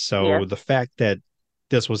 So the fact that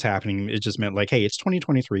this was happening, it just meant like, hey, it's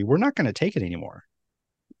 2023. We're not going to take it anymore.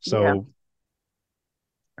 Yeah. So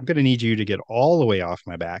I'm going to need you to get all the way off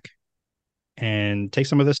my back and take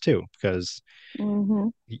some of this too, because Hmm.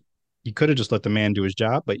 you, you could have just let the man do his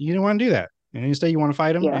job, but you don't want to do that. And instead, you want to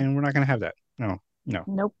fight him, Yeah. and we're not going to have that. No, no.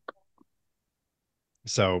 Nope.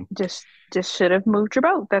 So, Just should have moved your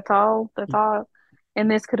boat. That's all. That's all. And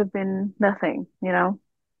this could have been nothing, you know?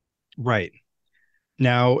 right.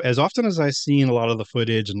 Now, as often as I've seen a lot of the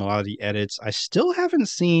footage and a lot of the edits, I still haven't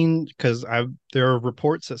seen because I there are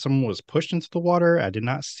reports that someone was pushed into the water. I did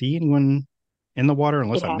not see anyone in the water It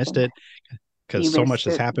unless I missed happened. it because You so much missed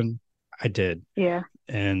has it. happened. I did. Yeah.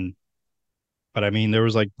 And but I mean there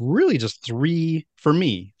was like really just three for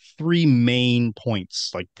me, three main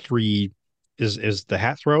points. Like three is the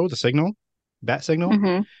hat throw, the signal, bat signal,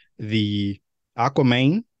 Hmm. the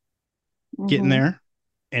Aquaman getting Hmm. there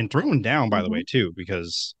and thrown down by the Hmm. way too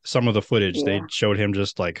because some of the footage they Yeah. showed him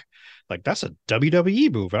just like that's a WWE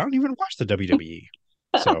move. I don't even watch the WWE.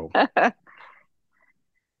 So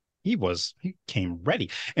he came ready.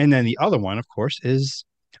 And then the other one of course is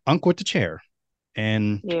Unc with the chair.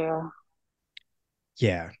 And Yeah.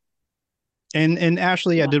 yeah. And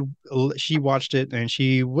Ashley, I Yeah. did she watched it and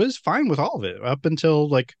she was fine with all of it up until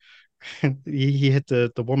like he hit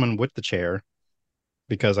the woman with the chair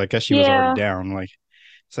because I guess she was already Yeah. down. Like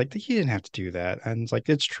it's like he didn't have to do that, and it's like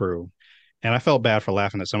it's true. And I felt bad for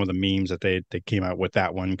laughing at some of the memes that they came out with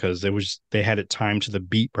that one because it was they had it timed to the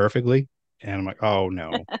beat perfectly, and I'm like, oh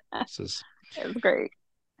no, this is It's great.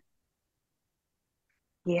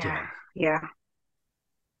 Yeah. yeah,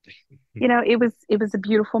 Yeah. It was a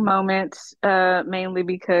beautiful moment, mainly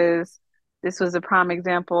because this was a prime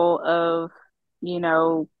example of, you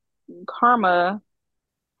know, karma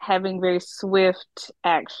having very swift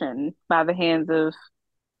action by the hands of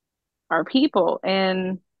our people.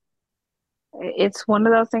 And it's one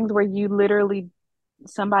of those things where you literally,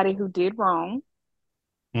 somebody who did wrong,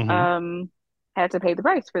 mm-hmm, um, had to pay the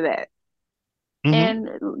price for that. mm-hmm. And,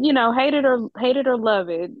 hate it or love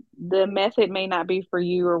it, the method may not be for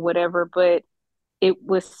you or whatever, but it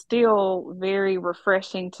was still very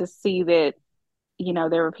refreshing to see that,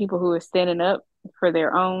 there were people who were standing up for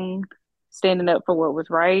their own, standing up for what was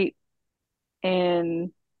right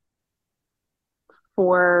and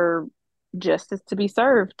for justice to be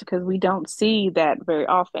served because we don't see that very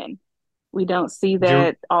often. We don't see You're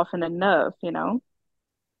that often enough.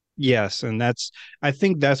 yes, and that's I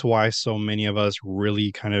think that's why so many of us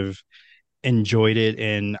really kind of enjoyed it.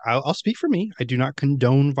 And I'll speak for me. I do not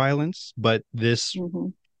condone violence, but Hmm.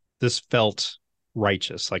 this felt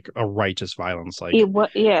righteous, like a righteous violence, like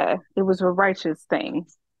Yeah, it was a righteous thing.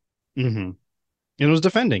 mm-hmm. And it was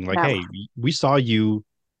defending, like, Now, hey, we saw you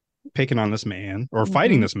picking on this man or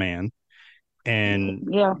fighting hmm this man, and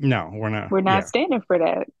yeah, no, we're not. we're not Yeah, standing for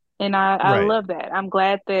that. And I right. love that. I'm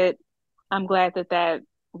glad that that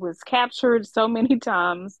was captured so many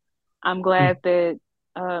times. I'm glad that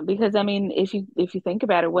because I mean, if you think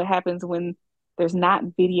about it, what happens when there's not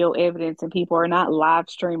video evidence and people are not live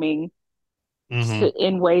streaming Mm-hmm.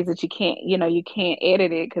 in ways that you can't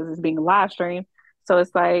edit it because it's being live streamed. So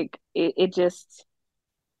it's like it just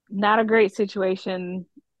not a great situation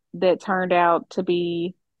that turned out to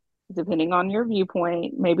be, depending on your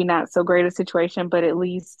viewpoint, maybe not so great a situation, but at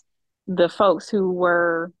least the folks who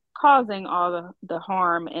were causing all the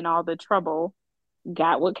harm and all the trouble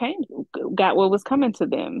got what was coming to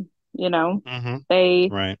them. You know, Mm-hmm. they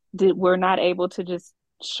Right. were not able to just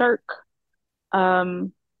shirk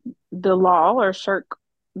um, the law or shirk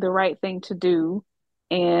the right thing to do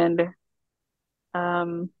and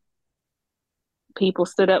um, people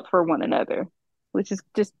stood up for one another, which is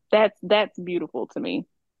just that's beautiful to me.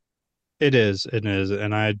 It is,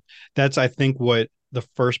 and I think what the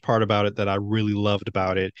first part about it that I really loved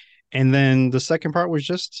about it, and then the second part was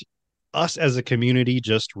just us as a community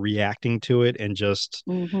just reacting to it and just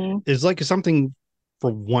Hmm. it's like something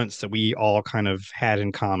for once that we all kind of had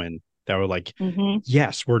in common that were like, Hmm.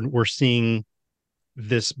 yes, we're seeing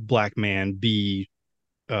this black man be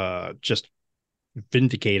just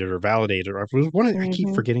vindicated or validated or I keep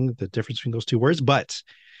Hmm. forgetting the difference between those two words, but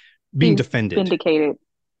being He's defended, vindicated.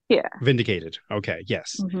 Yeah. vindicated. Okay,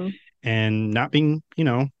 yes. Hmm. And not being,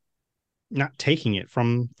 not taking it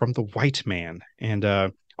from the white man. And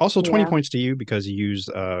also 20 Yeah. points to you because you used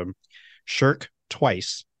shirk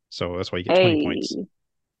twice. So that's why you get 20 points. Hey,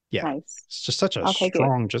 Yeah. nice. It's just such a I'll take it.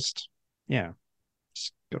 strong, just yeah,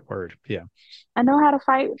 it's a good word. Yeah. I know how to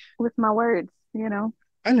fight with my words.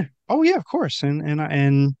 And oh yeah, of course.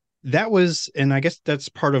 And that was, and I guess that's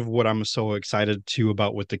part of what I'm so excited too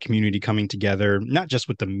about with the community coming together, not just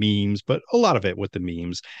with the memes, but a lot of it with the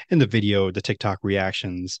memes and the video, the TikTok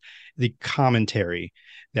reactions, the commentary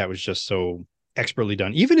that was just so expertly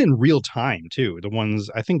done, even in real time too. The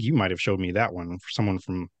ones I think you might have showed me that one for someone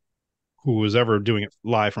from who was ever doing it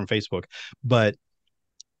live from Facebook, but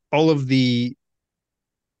all of the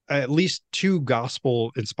at least two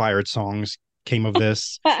gospel inspired songs came of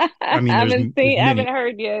this. I I mean, I haven't many.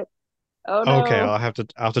 heard yet. Oh Okay, no. I'll have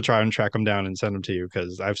to try and track them down and send them to you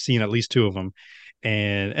because I've seen at least two of them,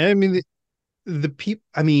 and I mean the people.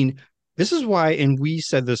 I mean, this is why, and we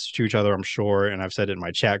said this to each other, I'm sure, and I've said it in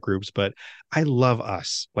my chat groups, but I love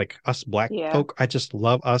us, like us black Yeah. folk. I just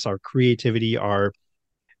love us, our creativity, our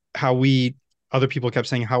how we. Other people kept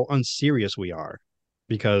saying how unserious we are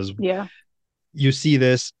because Yeah. you see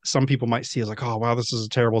this. Some people might see as like, oh wow, this is a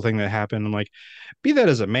terrible thing that happened. I'm like, be that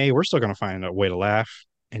as it may, we're still going to find a way to laugh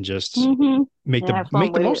and just Hmm. make And the have fun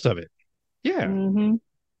make the with it. most of it. Yeah. Hmm.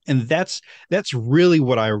 And that's really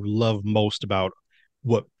what I love most about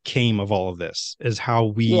what came of all of this is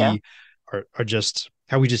how Yeah. we are just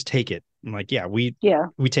how we just take it. And like, yeah, Yeah.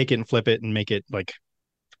 we take it and flip it and make it like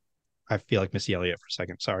I feel like Missy Elliott for a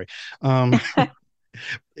second. Sorry. Um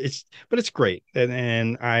it's but it's great.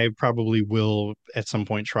 And I probably will at some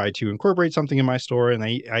point try to incorporate something in my store. And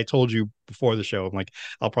I told you before the show, I'm like,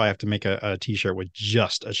 I'll probably have to make a t-shirt with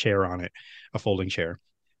just a chair on it, a folding chair.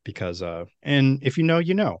 Because and if you know,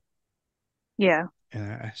 you know. Yeah.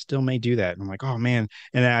 And I still may do that. And I'm like, oh man.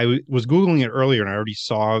 And was Googling it earlier and I already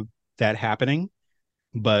saw that happening.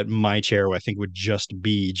 But my chair, I think, would just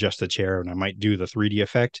be just a chair. And I might do the 3D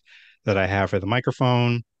effect that I have for the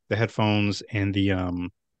microphone, the headphones, and the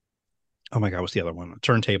oh my God, what's the other one? A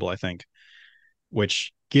turntable, I think,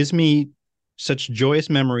 which gives me such joyous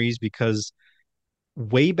memories because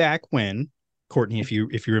way back when, Courtney, if you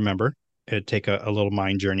remember, it'd take a little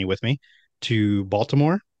mind journey with me to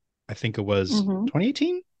Baltimore. I think it was Hmm.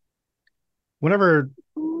 2018. Whenever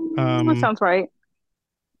That um sounds right.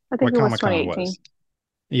 I think what it was Comic Con was. 2018.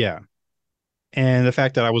 Yeah. And the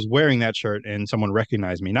fact that I was wearing that shirt and someone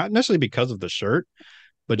recognized me, not necessarily because of the shirt,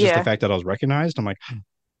 but just the Yeah. fact that I was recognized, I'm like,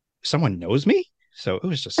 someone knows me. So it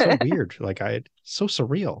was just so weird. Like I so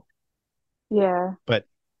surreal. Yeah. But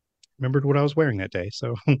remembered what I was wearing that day.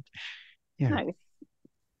 So yeah, Nice.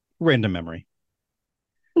 random memory.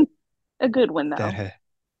 A good one That though. ha-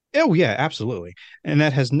 oh yeah, absolutely. And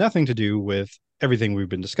that has nothing to do with everything we've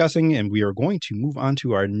been discussing. And we are going to move on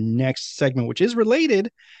to our next segment, which is related.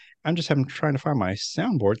 I'm just having trying to find my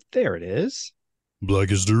soundboard. There it is. Black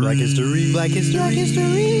History. Black History. Black History. Black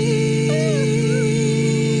History.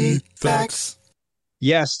 Facts.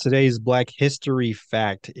 Yes, today's Black History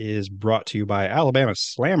fact is brought to you by Alabama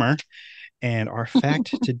Slammer. And our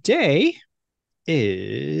fact today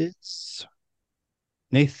is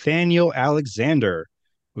Nathaniel Alexander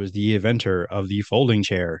was the inventor of the folding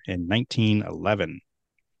chair in 1911.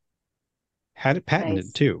 Had it patented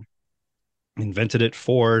Nice. too. Invented it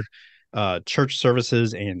for church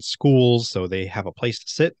services and schools so they have a place to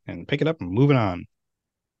sit and pick it up and move it on.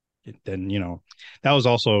 Then, that was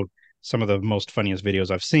also some of the most funniest videos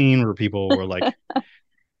I've seen where people were like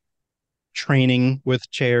training with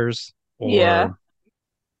chairs Yeah. or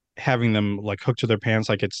having them like hooked to their pants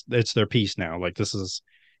like it's their piece now. Like this is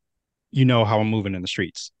how I'm moving in the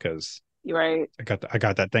streets because You're right. I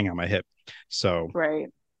got that thing on my hip. So Right.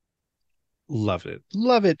 love it,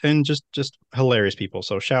 and just hilarious people.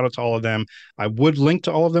 So shout out to all of them. I would link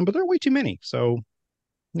to all of them, but there are way too many. So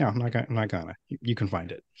no, I'm not gonna. You can find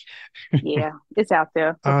it. Yeah. It's out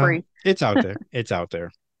there for free. It's out there. It's out there.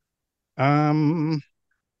 Um.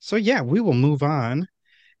 So yeah, we will move on.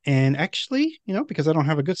 And actually, because I don't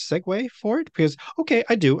have a good segue for it, because okay,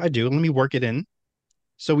 I do. Let me work it in.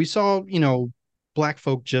 So we saw, black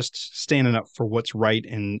folk just standing up for what's right,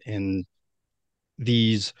 and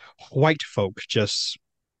these white folk just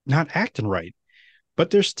not acting right.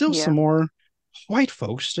 But there's still some Yeah. more white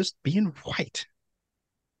folks just being white.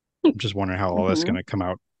 I'm just wondering how all that's Hmm. going to come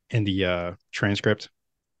out in the transcript,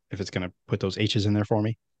 if it's going to put those H's in there for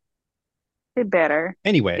me. It better.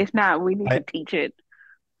 Anyway, If not, we need to I teach it.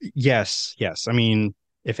 yes, yes. I mean,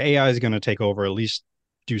 if AI is going to take over, at least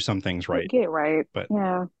do some things right. Get right. But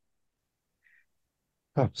Yeah.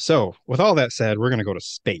 so, with all that said, we're going to go to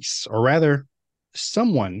space, or rather,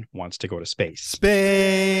 someone wants to go to space. Space.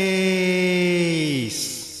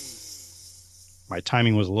 My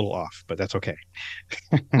timing was a little off, but that's okay.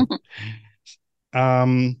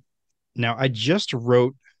 um, Now I just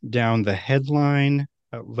wrote down the headline.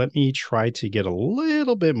 Let me try to get a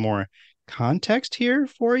little bit more context here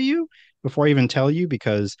for you before I even tell you,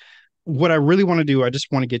 because what I really want to do, I just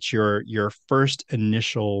want to get your first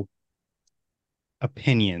initial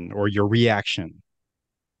opinion or your reaction.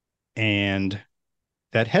 And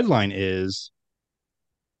that headline is,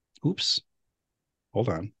 oops, hold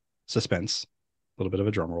on, suspense, a little bit of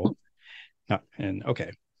a drum roll. Not and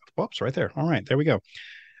okay, whoops, right there. All right, there we go.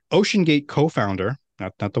 OceanGate co-founder,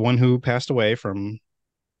 not the one who passed away from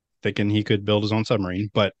thinking he could build his own submarine,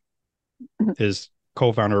 but his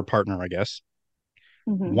co-founder or partner, I guess,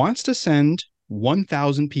 Hmm. wants to send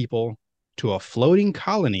 1,000 people to a floating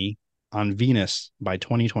colony on Venus by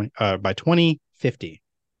 2050.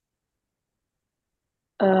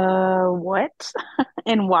 What?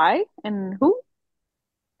 And why? And who?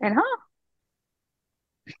 And huh?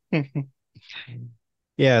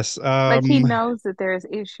 Yes, Like he knows that there's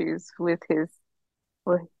issues with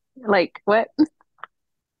like what?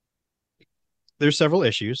 there's several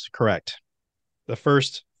issues, correct. The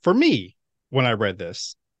first, for me, when I read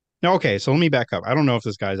this. Now, okay, so let me back up. I don't know if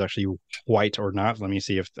this guy's actually white or not. Let me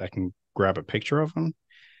see if I can grab a picture of him,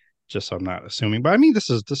 just so I'm not assuming. But I mean, this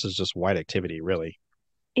is just white activity, really.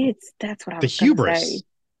 That's what I The was gonna say. hubris,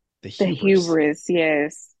 the The hubris. hubris,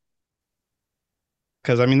 yes.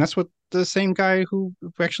 Because I mean, that's what the same guy who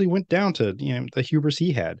actually went down to, the hubris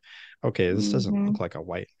he had. Okay, this doesn't Hmm. look like a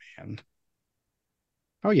white man.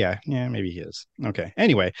 Oh yeah, yeah, maybe he is. Okay.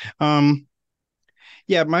 Anyway,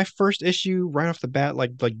 yeah, my first issue right off the bat,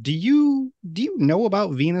 like, do you know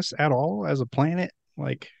about Venus at all as a planet?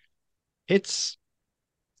 Like, it's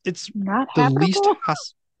it's Not the least habitable,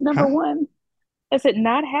 number huh? one. Is it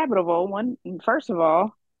not habitable? One, first of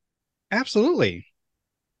all. Absolutely.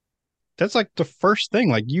 That's like the first thing.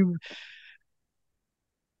 Like you,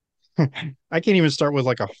 I can't even start with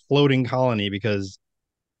like a floating colony because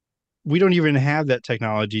we don't even have that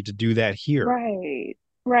technology to do that here. Right.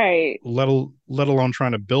 Right. Let alone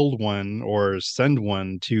trying to build one or send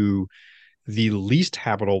one to the least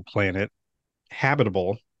habitable.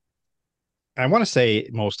 I want to say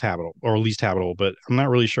most habitable or least habitable, but I'm not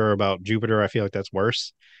really sure about Jupiter. I feel like that's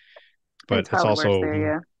worse, but It's probably worse there,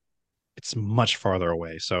 yeah. it's much farther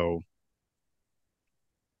away. So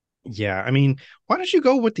yeah, I mean, why don't you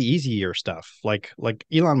go with the easier stuff like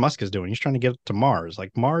Elon Musk is doing? He's trying to get to Mars.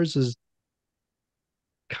 Like Mars is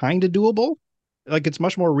kind of doable. Like it's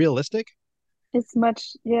much more realistic. It's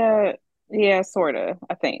much, yeah, yeah, sort of,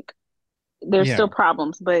 I think. There's Yeah. still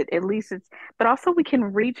problems, but at least but also we can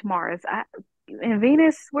reach Mars. And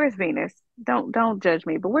Venus, where's Venus? Don't judge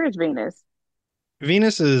me, but where's Venus?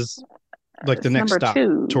 Venus is like the It's next number stop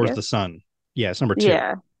two, towards the yes? sun. Yeah, it's number two.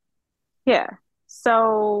 Yeah, yeah.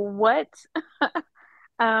 So what?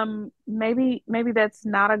 Maybe that's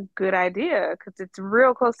not a good idea because it's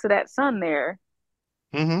real close to that sun there,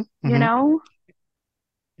 Mm-hmm. you Mm-hmm. know?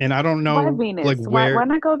 And I don't Why know like Venus? Why where,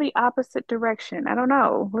 not go the opposite direction? I don't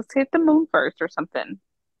know. Let's hit the moon first or something.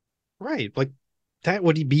 right? Like that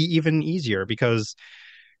would be even easier because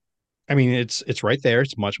I mean it's right there.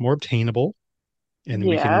 It's much more obtainable. And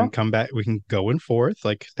we Yeah, can come back, we can go and forth.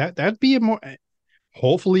 Like that'd be a more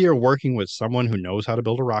hopefully you're working with someone who knows how to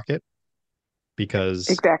build a rocket because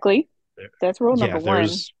exactly. That's rule number yeah, one.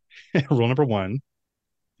 there's rule number one,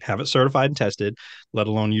 have it certified and tested, let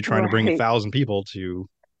alone you trying to bring a Right, thousand people to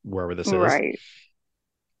wherever this is. right.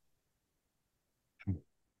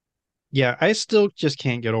 Yeah, I still just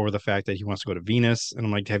can't get over the fact that he wants to go to Venus. And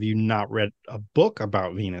I'm like, have you not read a book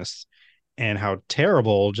about Venus and how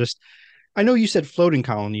terrible? Just, I know you said floating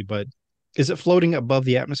colony, but is it floating above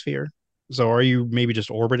the atmosphere? So are you maybe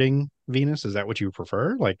just orbiting Venus? Is that what you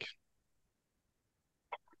prefer? Like,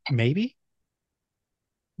 maybe?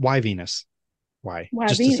 Why Venus? Why? Why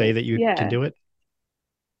Just to say Venus? that you can Yeah. do it?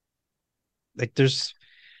 Like,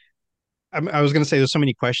 I was going to say there's so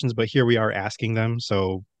many questions, but here we are asking them.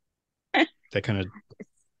 So that kind of,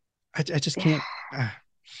 I just can't.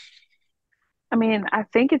 I mean, I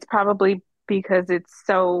think it's probably because it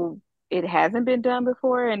hasn't been done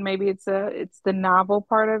before, and maybe it's the novel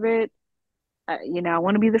part of it. I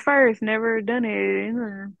want to be the first, never done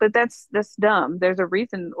it, but that's dumb. There's a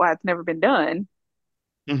reason why it's never been done.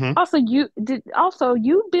 Hmm. Also,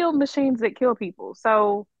 you build machines that kill people.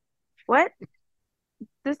 So what?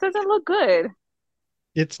 This doesn't look good.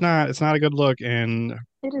 It's not a good look, and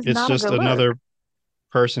It is it's not a just good look. another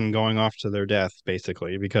person going off to their death,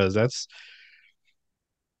 basically, because that's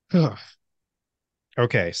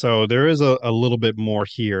okay. So there is a little bit more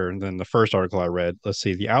here than the first article I read. Let's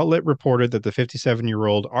see. The outlet reported that the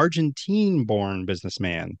 57-year-old Argentine-born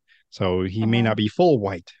businessman, so he may not Uh, be full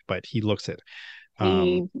white, but he looks it.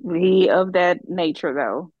 Um, he of that nature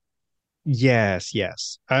though. yes,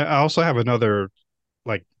 yes. I also have another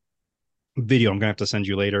like video I'm gonna have to send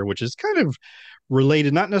you later, which is kind of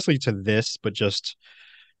related, not necessarily to this, but just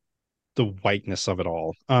the whiteness of it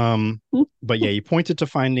all. But yeah, he pointed to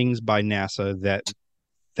findings by NASA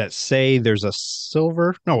that say there's a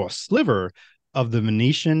sliver of the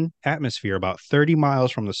Venetian atmosphere about 30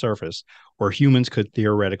 miles from the surface where humans could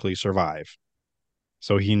theoretically survive.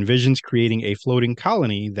 So he envisions creating a floating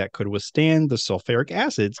colony that could withstand the sulfuric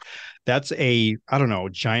acids. That's I don't know,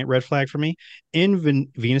 giant red flag for me. In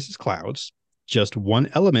Venus's clouds, just one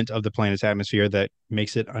element of the planet's atmosphere that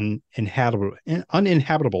makes it uninhabitable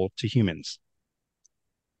to humans.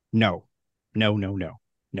 No, no, no, no,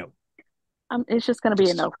 no. It's just gonna be a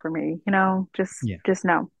Just, no for me. Just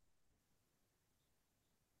no.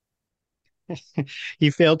 he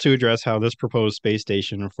failed to address how this proposed space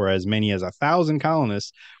station for as many as 1,000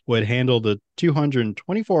 colonists would handle the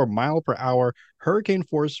 224 mile per hour hurricane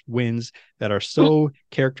force winds that are so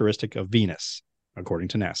characteristic of Venus, according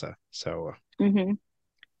to NASA. So, Hmm.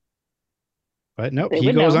 but nope, They he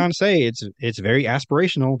would goes know. on to say it's very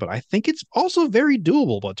aspirational, but I think it's also very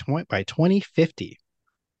doable by 2050.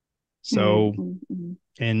 So, Mm-mm.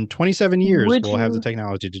 in 27 years, Would we'll have the you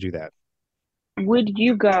technology to do that. would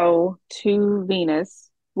you go to Venus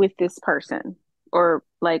with this person or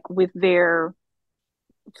like with their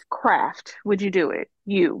craft? Would you do it?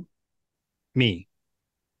 Me,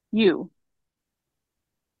 You,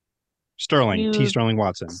 Sterling, T. you, Sterling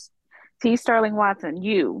Watson. T. Sterling Watson,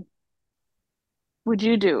 would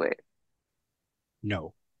you do it?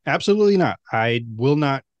 No, absolutely not. I will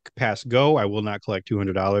not pass go. I will not collect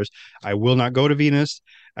 $200. I will not go to Venus.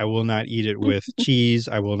 I will not eat it with cheese.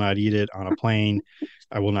 I will not eat it on a plane.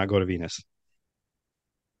 I will not go to Venus.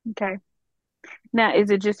 Okay. Now,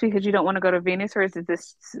 is it just because you don't want to go to Venus, or is it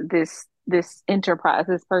this enterprise,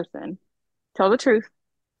 this person? Tell the truth.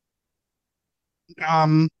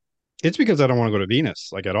 Um, it's because I don't want to go to Venus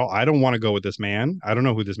like at all. I don't want to go with this man. I don't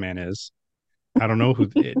know who this man is. I don't know who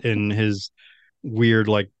in his weird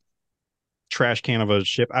like trash can of a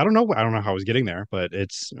ship. I don't know. I don't know how he's getting there, but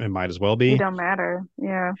it might as well It be. don't matter.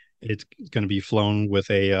 Yeah. It's going to be flown with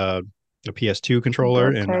a PS2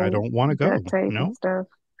 controller, Duct and I tape, don't want to go. duct tape and No. stuff.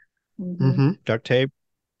 Hmm. Duct tape,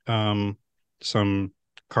 um, some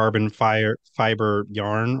carbon fiber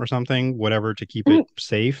yarn or something, whatever to keep it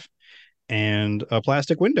safe, and a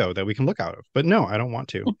plastic window that we can look out of. But no, I don't want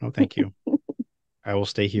to. No, thank you. I will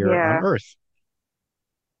stay here on Yeah. Earth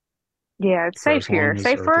Yeah, it's for safe as long here. as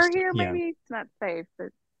Earth Safer is. here, Yeah. maybe it's not safe, but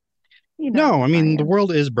No, I how I mean the am.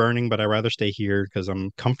 world is burning, but I rather stay here because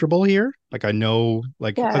I'm comfortable here. Like I know,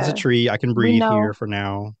 like as a Yeah. tree, I can We breathe here know for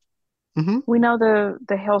now. Hmm. we know the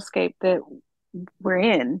hellscape that we're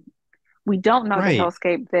in. We don't know the Right,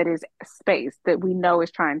 hellscape that is space that we know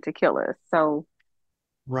is trying to kill us. So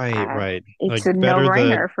right, I right. it's Like a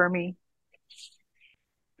no-brainer for me.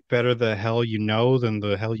 better the hell you know than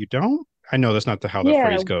the hell you don't. I know that's not how the Yeah,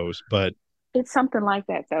 phrase goes, but it's something like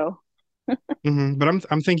that though. but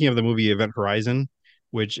I'm thinking of the movie Event Horizon,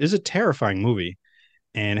 which is a terrifying movie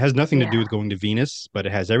and has nothing to do Yeah. with going to Venus, but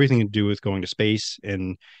it has everything to do with going to space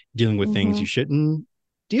and dealing with things Hmm. you shouldn't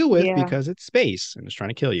deal with Yeah. because it's space and it's trying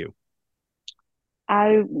to kill you.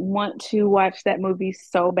 I want to watch that movie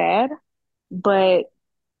so bad, but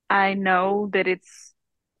I know that it's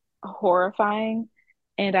horrifying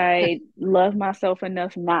and I love myself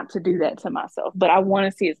enough not to do that to myself, but I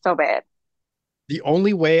want to see it so bad. The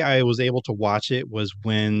only way I was able to watch it was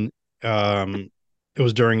when um it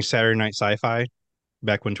was during Saturday Night Sci-Fi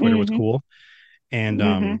back when Twitter was Hmm. cool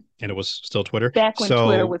Hmm. and it was still Twitter. Back when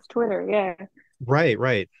Twitter So was Twitter, yeah. right,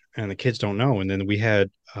 right. And the kids don't know. And then we had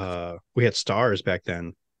stars back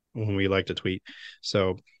then when we liked to tweet.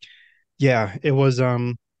 So yeah, it was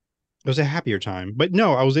a happier time. But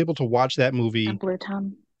no, I was able to watch that movie. Simpler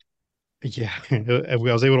time. Yeah, I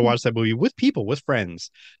was able to watch that movie with people, with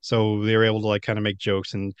friends. So they were able to like kind of make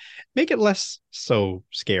jokes and make it less so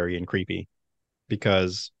scary and creepy.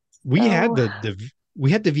 because we had So,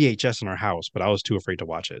 we had the VHS in our house, but I was too afraid to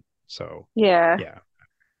watch it. So yeah. yeah,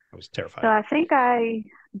 I was So terrified. I think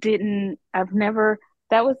I've never,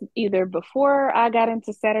 that was either before I got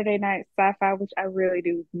into Saturday night sci-fi, which I really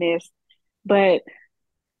do miss, but,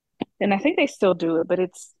 and I think they still do it, but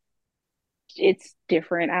it's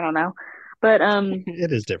different. I don't know. But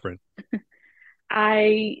It is different.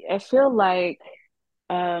 I feel like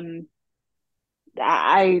um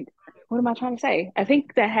I what am I trying to say? I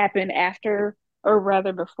think that happened after or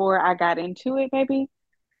rather before I got into it maybe.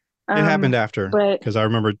 It happened Um after but because I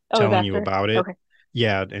remember oh, it's telling you after. about it. Okay.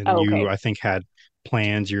 Yeah, and Oh, you okay. I think had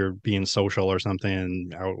plans. You're being social or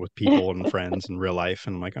something out with people and friends in real life,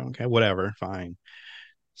 and I'm like, okay, whatever, fine.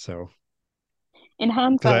 So In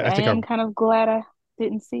because hindsight, I I think I, am kind of glad I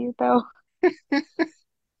didn't see it though.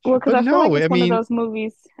 Well, because but I feel like no, it's I one of mean, those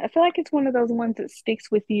movies. I feel like it's one of those ones that sticks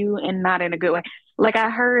with you and not in a good way. Like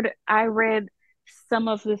I read some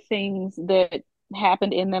of the things that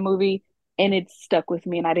happened in that movie and it stuck with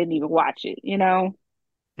me and I didn't even watch it, you know?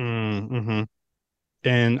 mm-hmm.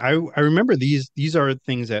 And I remember these are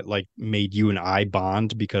things that like made you and I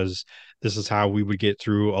bond because this is how we would get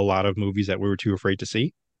through a lot of movies that we were too afraid to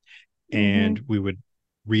see, Mm-hmm. and we would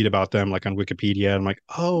read about them like on Wikipedia. I'm like,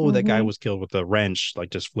 oh, that guy Mm-hmm. was killed with a wrench,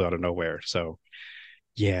 like just flew out of nowhere. So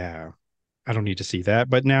yeah, I don't need to see that.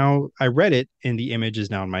 But now I read it, and the image is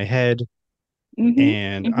now in my head, Mm-hmm.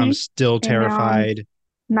 and Mm-hmm. I'm still And now I'm terrified.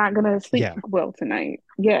 not gonna sleep Yeah, well tonight.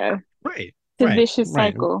 Yeah. right, It's a right, vicious right.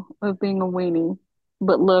 cycle of being a weenie,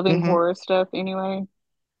 but loving Hmm. horror stuff anyway.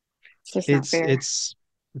 It's just not It's fair. it's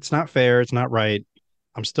it's not fair. It's not right.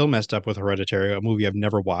 I'm still messed up with Hereditary, a movie I've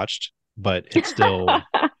never watched, but it still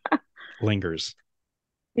lingers.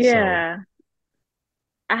 So, Yeah.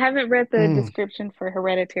 I haven't read the mm, description for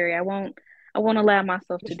Hereditary. I won't allow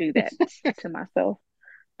myself to do that to myself.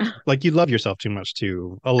 like you love yourself too much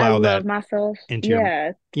to I allow that love myself. into your,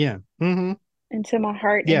 Yeah, yeah, hmm, into my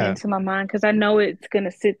heart and yeah. into my mind because I know it's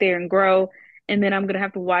gonna sit there and grow and then I'm gonna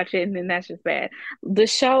have to watch it and then that's just bad.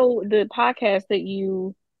 The podcast that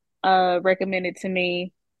you recommended to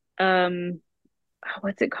me, um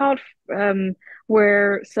what's it called? Um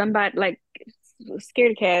where somebody like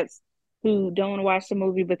scared cats who don't want to watch the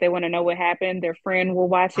movie but they want to know what happened, their friend will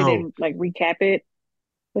watch it Oh, and like recap it.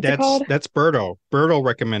 What's it that's called? that's Birdo. Birdo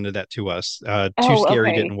recommended that to us. Too Oh,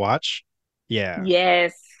 scary didn't okay. watch. Yeah.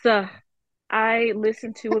 Yes. I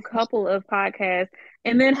listened to a couple of podcasts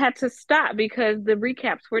and then had to stop because the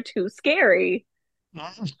recaps were too scary.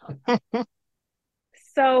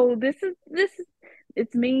 So this is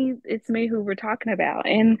it's me who we're talking about.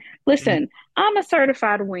 And listen, I'm a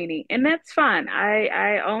certified weenie and that's fine.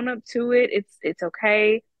 I own up to it. It's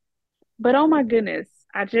okay. But oh my goodness,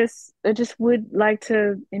 I just would like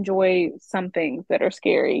to enjoy some things that are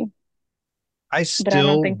scary, I but I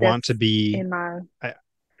don't still think want to that's be in my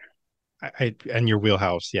I, in your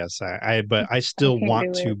wheelhouse. Yes, but I I still can't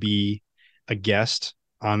want do to it. be a guest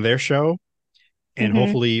on their show, and Hmm.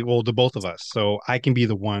 hopefully, well, to both of us, so I can be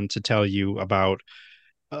the one to tell you about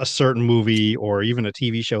a certain movie or even a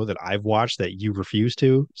TV show that I've watched that you refuse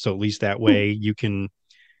to. So at least that way you can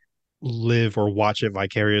live or watch it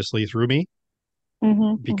vicariously through me.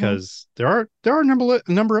 Hmm. Hmm. Because there are a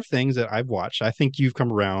number of things that I've watched. I think you've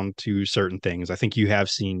come around to certain things. I think you have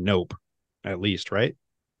seen Nope, at least, right?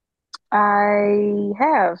 I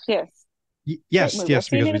have, yes. Great Yes, movie. I've yes,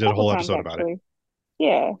 seen because it we a did a couple whole times episode about it. actually.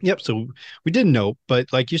 Yeah. Yep. So we did Nope,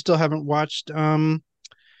 but like you still haven't watched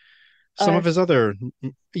some of his Us. other,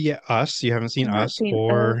 yeah, Us. You haven't seen I've not Us seen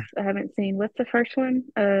Us. or I haven't seen what's the first one?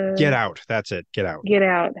 Get Out. That's it. Get Out. Get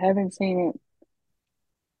Out. Haven't seen it.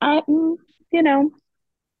 I you know,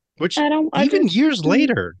 Which I don't I even just years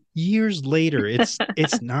later,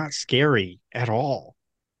 it's not scary at all.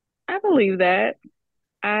 I believe that.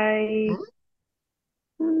 I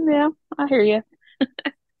yeah, I hear you.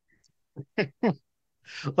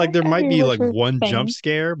 Like there I might hear be what like you're one jump saying.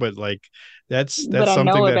 scare, but like But that's I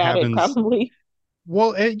know something that about it happens. probably.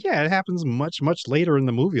 Well, yeah, it happens much later in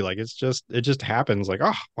the movie. Like it just happens. Like,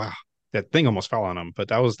 oh wow, that thing almost fell on him, but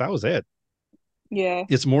that was it. Yeah.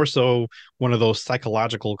 It's more so one of those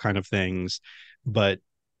psychological kind of things, but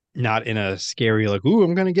not in a scary like, ooh,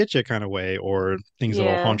 I'm gonna get you kind of way, or things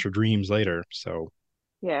that'll Yeah. haunt your dreams later. So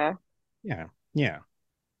Yeah. yeah, yeah,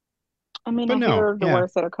 I mean, but I no, hear the yeah.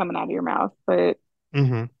 words that are coming out of your mouth, but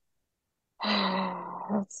Hmm.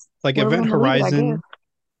 that's Like where we're gonna leave it, I guess.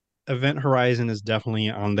 Event Horizon is definitely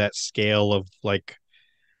on that scale of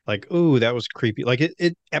like, ooh, that was creepy. Like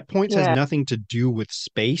it at points has Yeah. nothing to do with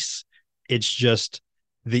space. It's just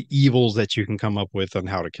the evils that you can come up with on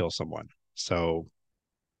how to kill someone. So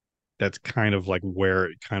that's kind of like where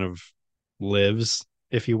it kind of lives,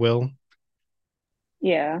 if you will.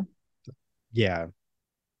 Yeah. Yeah,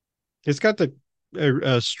 it's got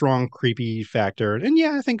a strong creepy factor, and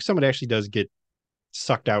yeah, I think somebody actually does get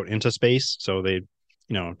sucked out into space, so they,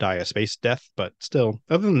 die a space death. But still,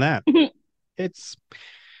 other than that, it's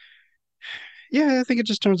yeah, I think it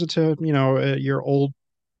just turns into your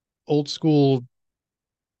old school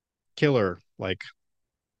killer, like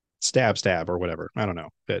stab or whatever. I don't know,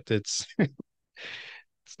 but it's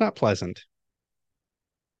it's not pleasant.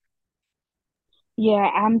 Yeah,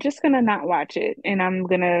 I'm just gonna not watch it, and I'm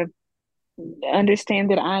gonna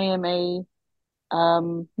understand that I am a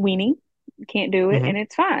weenie. Can't do it, Hmm. and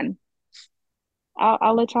it's fine.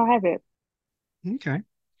 I'll let y'all have it. Okay.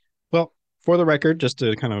 Well, for the record, just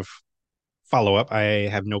to kind of follow up, I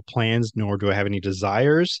have no plans, nor do I have any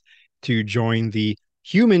desires to join the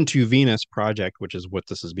Human to Venus project, which is what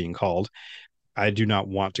this is being called. I do not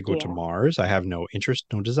want to go to Yeah. Mars. I have no interest,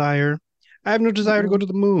 no desire. I have no desire to go Mm-mm. to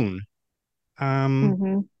the moon. Um,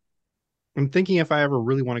 Mm-hmm. I'm thinking if I ever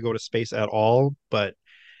really want to go to space at all, but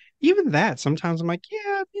even that, sometimes I'm like,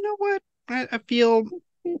 yeah, you know what? I feel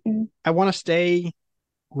Mm-mm. I want to stay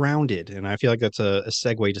grounded, and I feel like that's a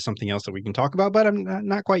segue to something else that we can talk about, but I'm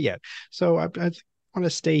not quite yet. So I want to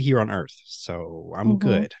stay here on Earth. So I'm Mm-hmm.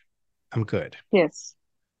 good. I'm good. Yes.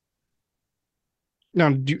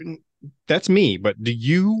 Now, that's me, but do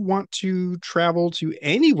you want to travel to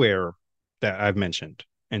anywhere that I've mentioned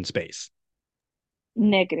in space?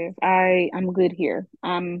 Negative. I'm good here.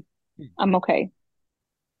 I'm okay.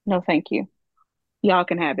 No, thank you. Y'all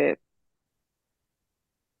can have it.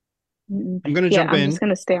 Mm-mm. I'm going to Yeah, jump I'm just in.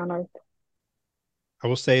 gonna stay on Earth. I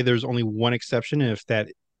will say there's only one exception, and if that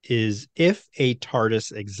is if a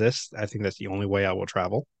TARDIS exists, I think that's the only way I will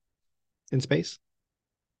travel in space.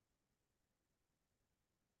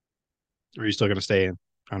 Or are you still going to stay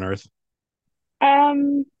on Earth?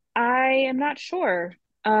 Um, I am not sure.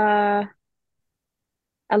 Uh,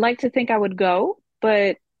 I like to think I would go,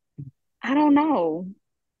 but I don't know.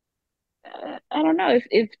 I don't know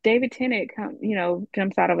if David Tennant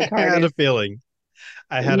jumps out of a I had a TARDIS, feeling.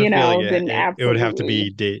 I had a feeling then it would have to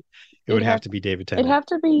be absolutely it would it'd have have to be David it'd Tennant. have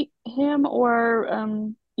to be him or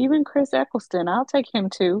even Chris Eccleston. I'll take him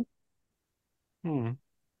too. Hmm.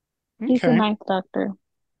 He's the Okay. Ninth Doctor,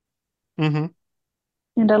 Mm-hmm.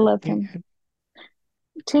 and I love him. I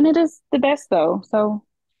Tennant is the best though, so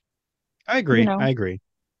you agree. I know. agree.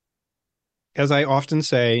 As I often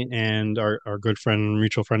say, and our good friend,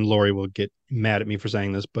 mutual friend Lori will get mad at me for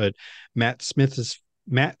saying this, but Matt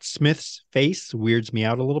Smith's face weirds me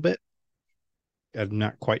out a little bit. I'm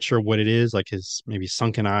not quite sure what it is, like his maybe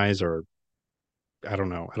sunken eyes, or I don't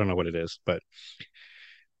know. I don't know what it is, but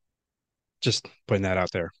just putting that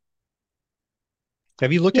out there.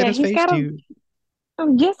 Have you looked at Yeah, his he's face? got Do a. you?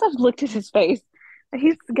 Yes, I've looked at his face.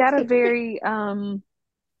 He's got a very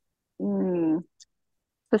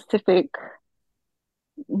specific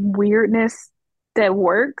weirdness that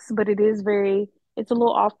works, but it's a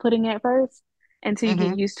little off-putting at first until you get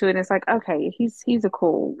Hmm. used to it. And it's like, okay, he's a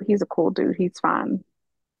cool dude. He's fine.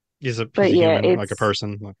 He's But a yeah, human, like a it's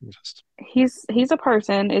person. Like just he's a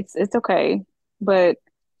person. It's okay, but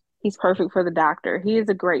he's perfect for the doctor. He is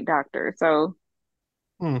a great doctor. So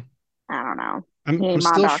hmm. I don't know. I'm He I'm ain't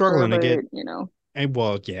my still doctor, struggling to get. but you know.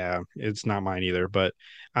 Well, yeah, it's not mine either, but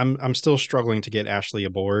I'm still struggling to get Ashley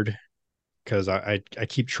aboard because I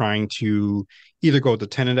keep trying to either go with the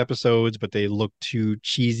Tenant episodes, but they look too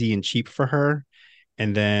cheesy and cheap for her,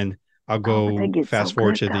 and then I'll Oh, but they go get so fast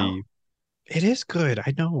forward good to though. the. It is good.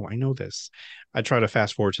 I know this. I try to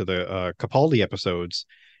fast forward to the Capaldi episodes,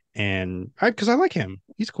 and I because I like him.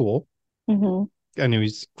 He's cool. Hmm. I know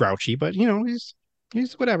he's grouchy, but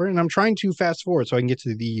he's whatever. And I'm trying to fast forward so I can get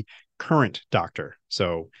to the current Doctor.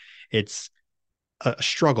 So it's a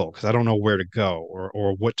struggle because I don't know where to go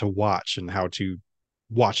or what to watch and how to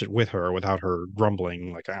watch it with her without her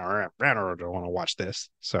grumbling like I don't want to watch this.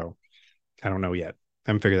 So I don't know yet.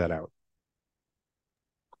 I haven't figured that out.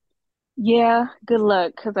 Yeah, good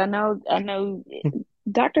luck, because I know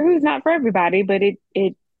Doctor Who's not for everybody, but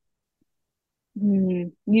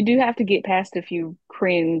you do have to get past a few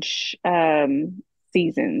cringe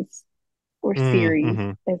seasons or series,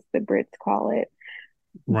 Mm-hmm. as the Brits call it.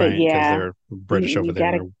 But Right, because yeah, they're British you over there.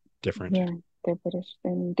 gotta, They're different. yeah, they're British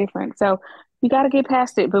and different. So you gotta get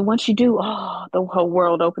past it. But once you do, oh, the whole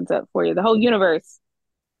world opens up for you, the whole universe.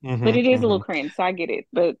 But it Mm-hmm, is a little mm-hmm. cringe, so I get it.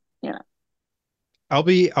 But I'll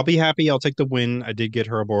be happy. I'll take the win. I did get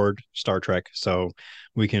her aboard Star Trek, so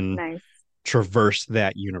we can nice. traverse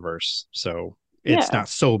that universe. So it's Yeah. not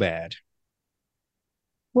so bad.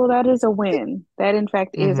 Well, that is a win. That in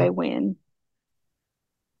fact is Hmm. a win.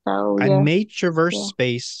 So I yeah, may traverse yeah.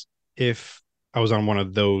 space if I was on one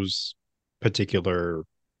of those particular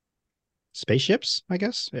spaceships, I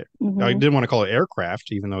guess. I Mm-hmm. didn't want to call it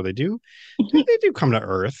aircraft, even though they do come to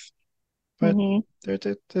Earth, but Mm-hmm.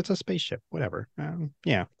 it's a spaceship, whatever.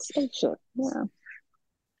 Yeah, Spaceship. Yeah.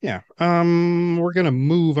 yeah. We're gonna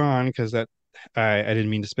move on because I didn't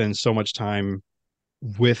mean to spend so much time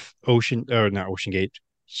with Ocean or not Ocean Gate,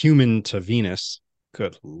 Human to Venus.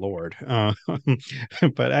 Good Lord.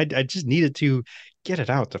 But I just needed to get it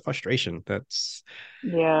out, the frustration. That's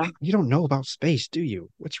Yeah. You don't know about space, do you?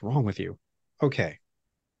 What's wrong with you? Okay.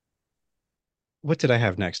 What did I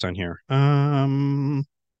have next on here?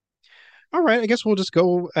 All right, I guess we'll just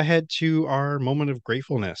go ahead to our moment of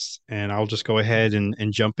gratefulness. And I'll just go ahead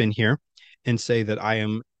and jump in here and say that I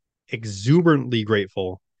am exuberantly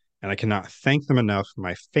grateful and I cannot thank them enough.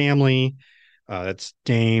 My family, that's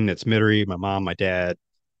Dame, that's Mittery, my mom, my dad,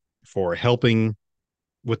 for helping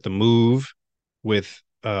with the move, with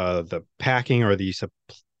the packing or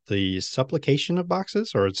the supplication of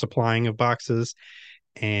boxes or supplying of boxes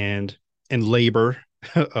and labor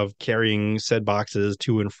of carrying said boxes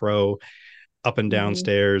to and fro, up and Mm-hmm.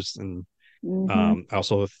 downstairs. And Mm-hmm. I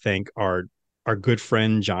also thank our good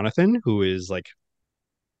friend Jonathan, who is like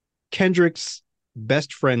Kendrick's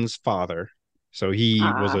best friend's father. So he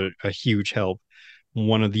was Ah. a huge help.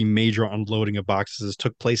 One of the major unloading of boxes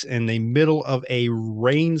took place in the middle of a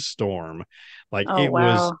rainstorm. Like Oh, it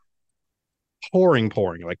was wow. pouring,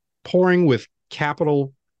 like pouring with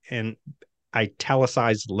capital and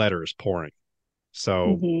italicized letters pouring.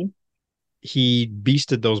 So Mm-hmm. he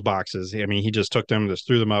beasted those boxes. I mean, he just took them, just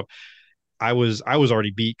threw them up. I was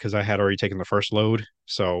already beat because I had already taken the first load.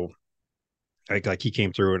 So like he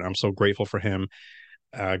came through, and I'm so grateful for him.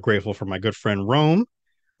 Grateful for my good friend Rome,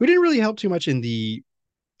 who didn't really help too much in the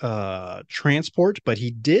transport, but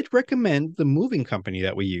he did recommend the moving company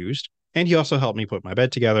that we used, and he also helped me put my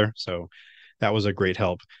bed together. So that was a great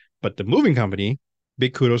help. But the moving company,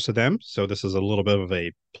 big kudos to them. So this is a little bit of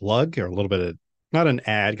a plug or a little bit of not an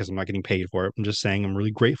ad because I'm not getting paid for it. I'm just saying I'm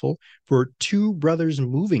really grateful for Two Brothers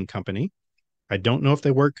Moving Company. I don't know if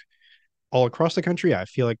they work all across the country. I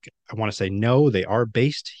feel like I want to say no, they are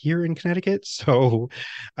based here in Connecticut. So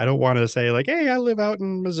I don't want to say like, hey, I live out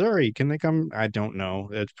in Missouri. Can they come? I don't know.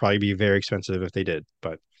 It'd probably be very expensive if they did,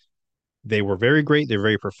 but they were very great. They're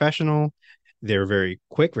very professional. They're very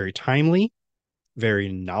quick, very timely, very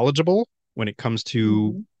knowledgeable when it comes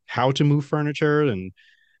to Mm-hmm. how to move furniture. And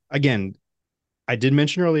again, I did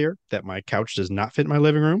mention earlier that my couch does not fit my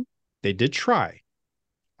living room. They did try.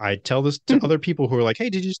 I tell this to other people who are like, hey,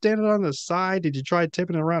 did you stand it on the side? Did you try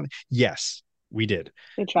tipping it around? Yes, we did.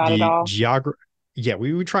 They tried it The all. geography, yeah,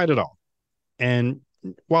 we tried it all. And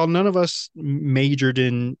while none of us majored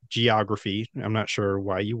in geography, I'm not sure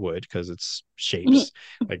why you would, because it's shapes.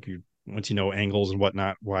 Like once you know angles and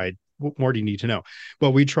whatnot, what more do you need to know?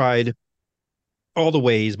 Well, we tried all the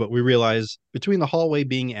ways, but we realized between the hallway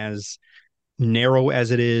being as narrow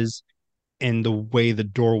as it is and the way the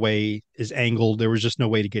doorway is angled, there was just no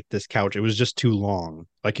way to get this couch. It was just too long.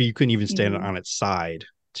 Like you couldn't even stand it Mm-hmm. on its side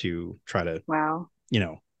to try to, Wow. you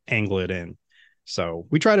know, angle it in. So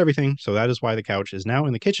we tried everything. So that is why the couch is now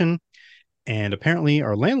in the kitchen. And apparently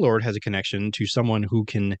our landlord has a connection to someone who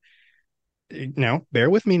can now bear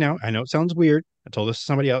with me now. I know it sounds weird. I told this to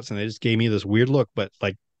somebody else and they just gave me this weird look, but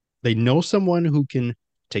like they know someone who can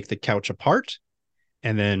take the couch apart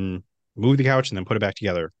and then move the couch and then put it back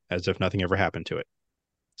together as if nothing ever happened to it.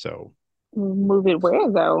 So, Move it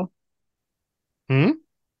where though? hmm?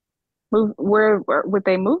 Move where would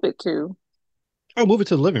they move it to? Oh, move it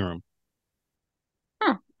to the living room.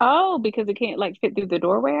 Huh. Oh, because it can't like fit through the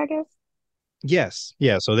doorway, I guess. Yes.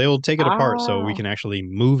 Yeah. So they will take it apart so we Ah. can actually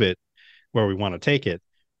move it where we want to take it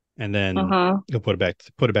and then Uh-huh. you'll put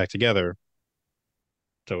it back together.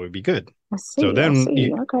 So it would be good. I So see. I then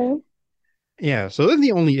see. Okay. yeah. So then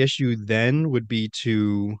the only issue then would be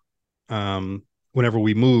to, whenever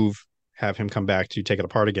we move, have him come back to take it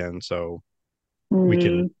apart again. So we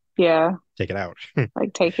can Mm, yeah. take it out.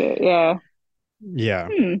 Like take it. Yeah. Yeah.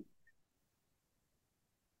 Hmm.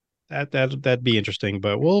 That'd be interesting,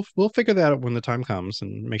 but we'll figure that out when the time comes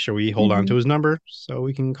and make sure we hold on to Mm-hmm. his number so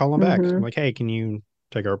we can call him back. I'm Mm-hmm. like, hey, can you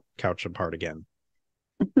take our couch apart again?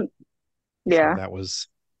 So Yeah. that was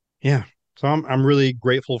yeah. So I'm really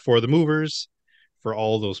grateful for the movers, for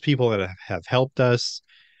all those people that have helped us,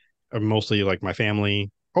 mostly like my family.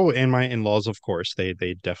 Oh, and my in-laws, of course. They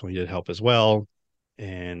definitely did help as well.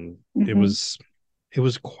 And it Mm-hmm. was it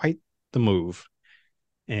was quite the move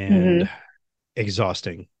and Mm-hmm.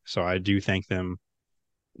 exhausting. So I do thank them.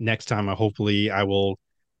 Next time, hopefully I will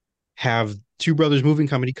have Two Brothers Moving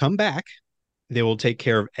Company come back they will take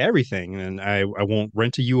care of everything, and I won't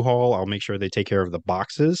rent a U-Haul. I'll make sure they take care of the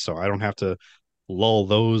boxes so I don't have to lull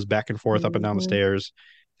those back and forth up and down the Hmm. stairs.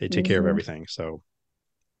 They take care of Hmm. everything. So,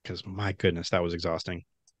 because my goodness, that was exhausting.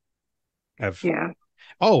 I've Yeah,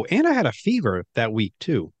 Oh, and I had a fever that week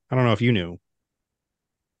too. I don't know if you knew.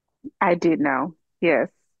 I did know. Yes.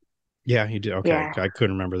 Yeah, you did. Okay, Yeah. I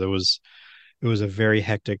couldn't remember. It was a very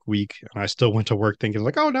hectic week, and I still went to work thinking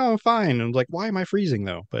like, oh no, I'm fine. And I'm like, why am I freezing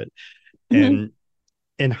though? But Hmm. and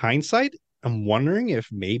in hindsight, I'm wondering if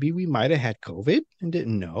maybe we might have had COVID and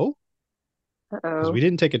didn't know because we Uh-oh.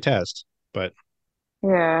 didn't take a test, but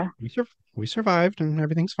Yeah. we survived and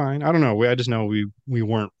everything's fine. I don't know. I just know we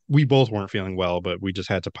both weren't feeling well, but we just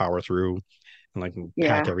had to power through and like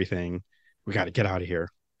pack Yeah. everything. We got to get out of here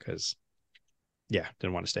because yeah,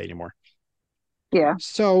 didn't want to stay anymore. Yeah.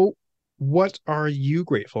 So, what are you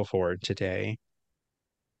grateful for today?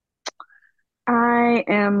 I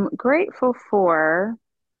am grateful for,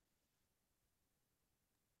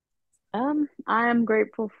 I am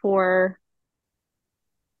grateful for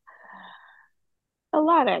a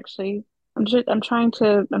lot actually. I'm trying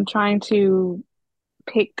to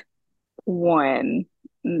pick one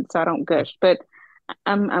so I don't gush, but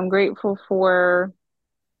I'm grateful for,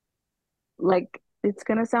 like, it's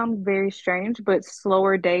gonna sound very strange, but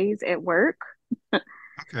slower days at work,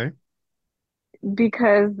 Okay.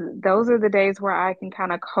 because those are the days where I can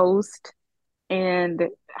kind of coast and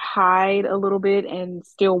hide a little bit and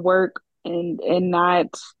still work and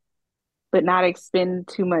not, but not expend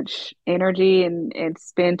too much energy and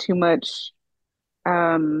spend too much,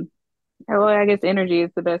 um well, I guess energy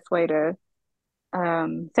is the best way to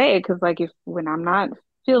say it, because like if when I'm not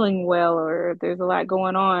feeling well or there's a lot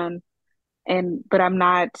going on, and but I'm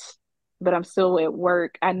still at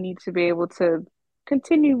work, I need to be able to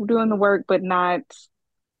continue doing the work but not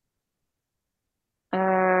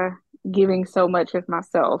uh giving so much of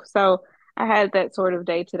myself. So I had that sort of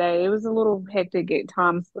day today. It was a little hectic at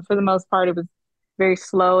times, but for the most part it was very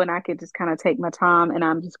slow and I could just kind of take my time, and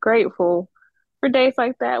I'm just grateful for days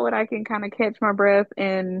like that when I can kind of catch my breath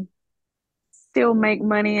and still make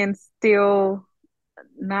money and still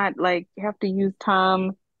not like have to use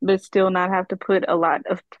time, but still not have to put a lot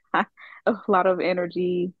of time, a lot of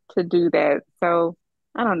energy to do that. So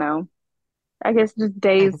I don't know. I guess just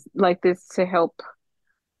days like this to help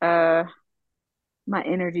uh my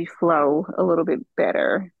energy flow a little bit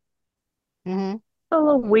better. Mm-hmm. A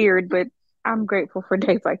little weird, but I'm grateful for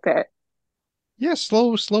days like that. Yeah,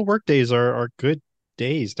 slow work days are good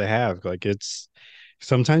days to have. Like it's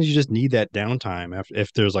sometimes you just need that downtime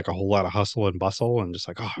if there's like a whole lot of hustle and bustle and just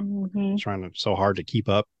like oh, Hmm. trying to so hard to keep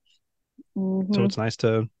up. So Hmm. it's nice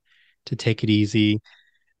to take it easy.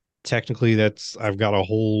 Technically, that's I've got a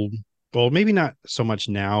whole well, maybe not so much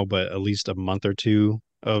now, but at least a month or two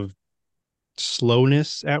of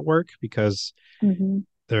slowness at work because Hmm.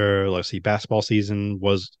 let's see, basketball season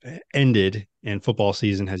was ended and football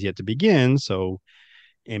season has yet to begin. So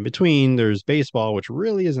in between, there's baseball, which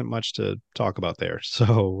really isn't much to talk about there.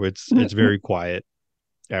 So it's very quiet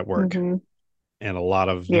at work, Hmm. and a lot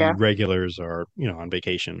of the Yeah. regulars are on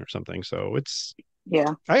vacation or something. So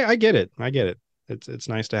Yeah. I get it, I get it. It's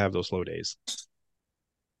nice to have those slow days.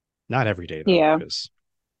 Not every day though, Yeah. because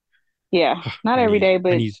Yeah. Not every day, I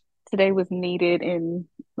but need. today was needed and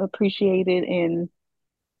appreciated and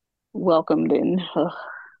welcomed, and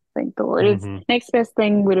thank the Lord. It's Hmm. next best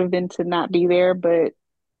thing would have been to not be there, but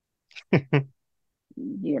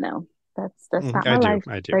that's not I my do, life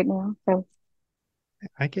I do. right now. So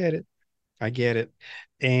I get it, I get it.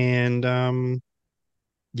 And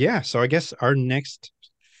yeah, so I guess our next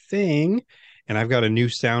thing, and I've got a new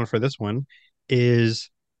sound for this one, is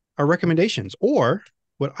our recommendations, or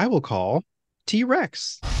what I will call T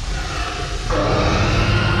Rex.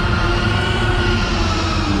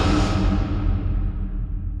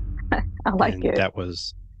 I like And it. that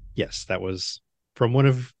was, yes, that was from one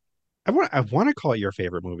of, I want to call it your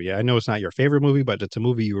favorite movie. I know it's not your favorite movie, but it's a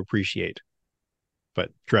movie you appreciate.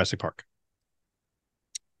 But Jurassic Park.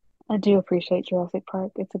 I do appreciate Jurassic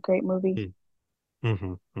Park. It's a great movie.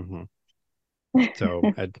 Mm-hmm, mm-hmm.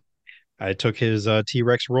 So I took his T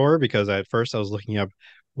Rex roar because at first I was looking up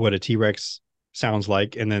what a T Rex sounds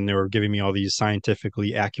like, and then they were giving me all these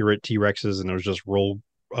scientifically accurate T Rexes, and it was just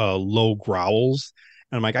low growls.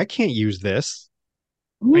 And I'm like, I can't use this.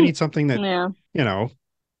 I need something that Yeah. you know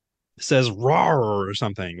says roar or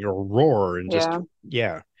something or roar and just Yeah.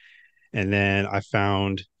 yeah. And then I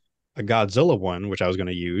found a Godzilla one, which I was going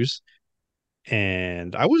to use,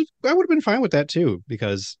 and I would have been fine with that too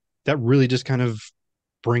because that really just kind of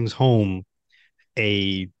brings home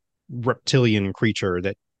a reptilian creature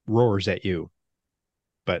that roars at you.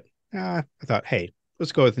 But I thought, hey,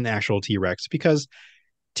 let's go with an actual T-Rex because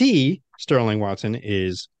T, Sterling Watson,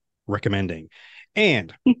 is recommending.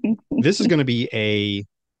 And this is going to be a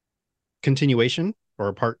continuation or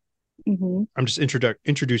a part. Hmm. I'm just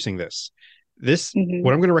introducing this. This, Hmm.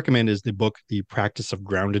 what I'm going to recommend is the book, The Practice of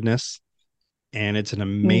Groundedness. And it's an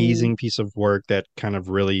Hmm. amazing piece of work that kind of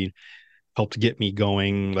really helped get me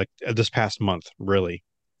going like this past month, really,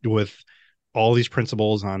 with all these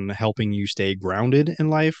principles on helping you stay grounded in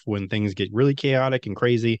life when things get really chaotic and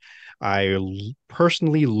crazy.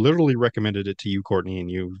 Personally literally recommended it to you, Kortney, and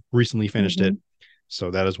you recently finished it. Hmm.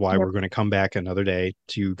 So that is why Yep. we're going to come back another day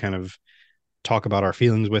to kind of talk about our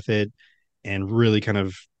feelings with it and really kind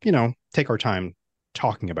of, take our time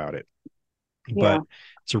talking about it. Yeah. But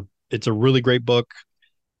it's a really great book.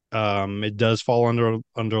 It does fall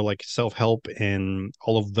under like self-help and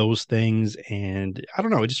all of those things, and I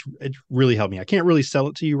don't know, it really helped me. I can't really sell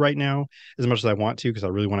it to you right now as much as I want to because I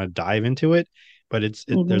really want to dive into it, but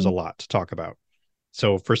there's a Hmm. lot to talk about.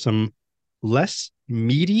 So for some less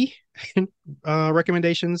meaty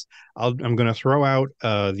recommendations, I'm going to throw out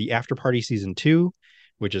the After Party season 2,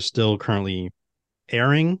 which is still currently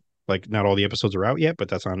airing. Like not all the episodes are out yet, but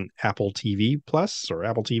that's on Apple TV Plus or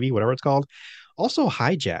Apple TV, whatever it's called. Also,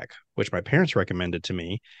 Hijack, which my parents recommended to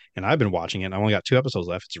me, and I've been watching it. And I only got 2 episodes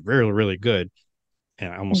left. It's really, really good,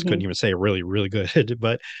 and I almost couldn't Hmm. even say really, really good.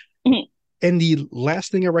 But Hmm. and the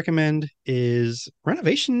last thing I recommend is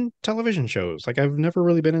renovation television shows. Like I've never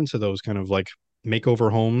really been into those kind of like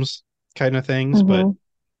makeover homes kind of things, but Hmm.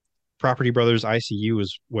 Property Brothers ICU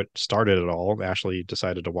is what started it all. Ashley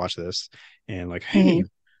decided to watch this and like, hey, Hmm.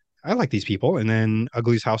 I like these people. And then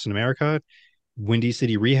Ugly's House in America, Windy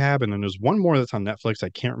City Rehab, and then there's one more that's on Netflix. I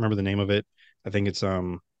can't remember the name of it. I think it's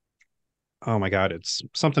oh my god, it's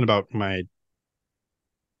something about my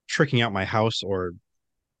tricking out my house, or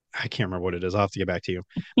I can't remember what it is. I'll have to get back to you.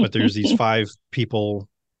 But there's these five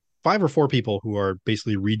or four people who are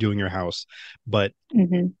basically redoing your house, but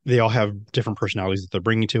Hmm. they all have different personalities that they're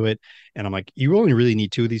bringing to it. And I'm like, you only really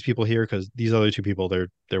need two of these people here because these other two people,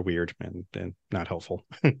 they're weird and not helpful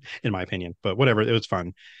in my opinion. But whatever, it was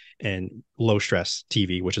fun and low stress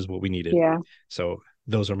TV, which is what we needed. Yeah. So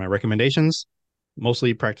those are my recommendations.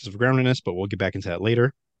 Mostly practice of groundedness, but we'll get back into that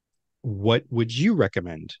later. What would you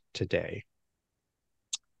recommend today?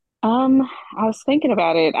 I was thinking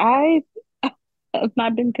about it. I have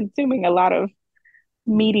not been consuming a lot of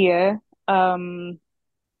media um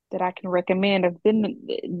that I can recommend. I've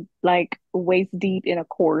been like waist deep in a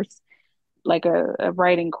course, like a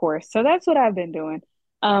writing course. So that's what I've been doing.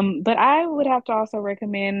 But I would have to also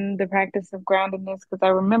recommend the practice of groundedness because I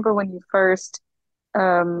remember when you first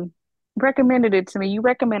um recommended it to me. You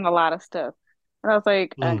recommend a lot of stuff. And I was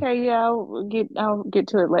like, Mm, okay, yeah, I'll get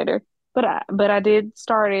to it later. But I did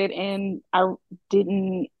start it and I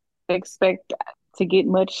didn't expect to get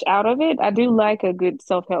much out of it. I do like a good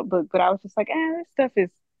self-help book, but I was just like, this stuff is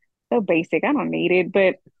so basic. I don't need it.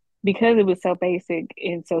 But because it was so basic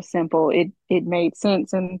and so simple, it made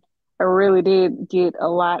sense and I really did get a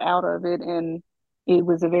lot out of it and it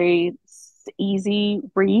was a very easy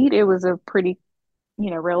read. It was a pretty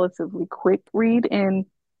relatively quick read and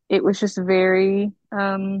it was just very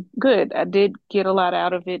good. I did get a lot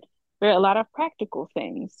out of it. There are a lot of practical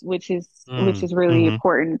things, which is really mm-hmm,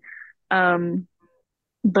 important. Um,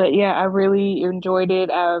 but yeah, I really enjoyed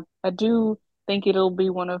it. I do think it'll be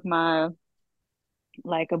one of my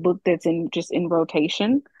like a book that's in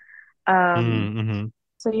rotation. Um, mm-hmm.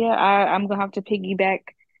 so yeah, I'm gonna have to piggyback.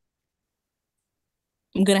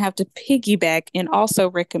 I'm gonna have to piggyback and also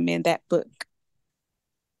recommend that book.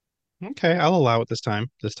 Okay, I'll allow it this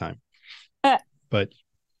time. Uh,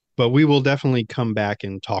 But we will definitely come back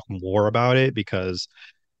and talk more about it because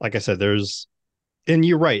like I said, and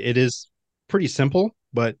you're right, it is pretty simple,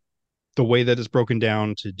 but the way that it's broken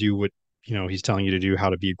down to do what he's telling you to do, how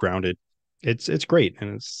to be grounded, it's great,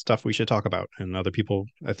 and it's stuff we should talk about and other people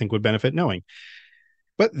I think would benefit knowing.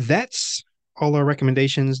 But that's all our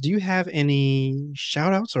recommendations. Do you have any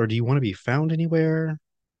shout outs, or do you want to be found anywhere?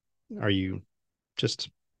 Are you just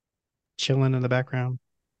chilling in the background?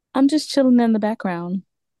 I'm just chilling in the background,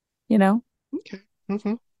 you know. Okay.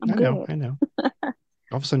 hmm I'm I know, good.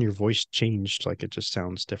 all of a sudden your voice changed, like it just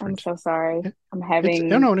sounds I'm different. so sorry. Yeah, I'm it's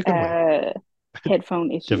no, having no, in a good way.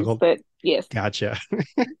 headphone issues, Difficult. but yes. Gotcha.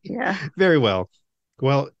 Yeah. Very well.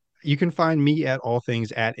 Well, you can find me at all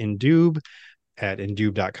things at indoob at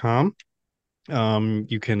indoob.com.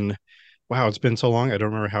 You can, wow, it's been so long. I don't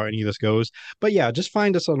remember how any of this goes, but yeah, just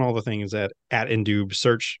find us on all the things at indoob,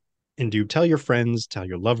 search indoob, tell your friends, tell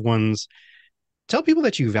your loved ones, Tell people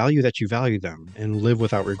that you value them, and live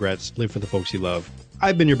without regrets. Live for the folks you love.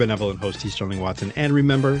 I've been your benevolent host, T. Sterling Watson, and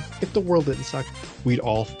remember, if the world didn't suck, we'd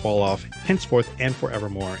all fall off henceforth and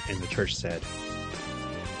forevermore. And the church said,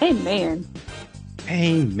 Amen.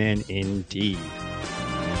 Amen indeed.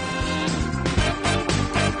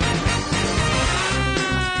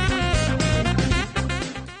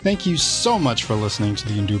 Thank you so much for listening to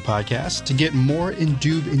the Indoob podcast. To get more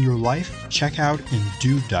Indoob in your life, check out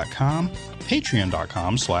indoob.com,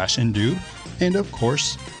 patreon.com/indoob, and of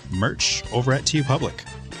course, merch over at TeePublic.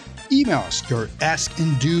 Email us your Ask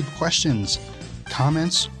Indoob questions,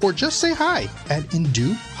 comments, or just say hi at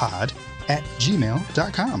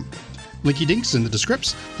indoobpod@gmail.com. Linky dinks in the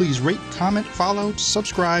descripts. Please rate, comment, follow,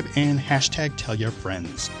 subscribe, and hashtag tell your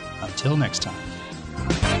friends. Until next time.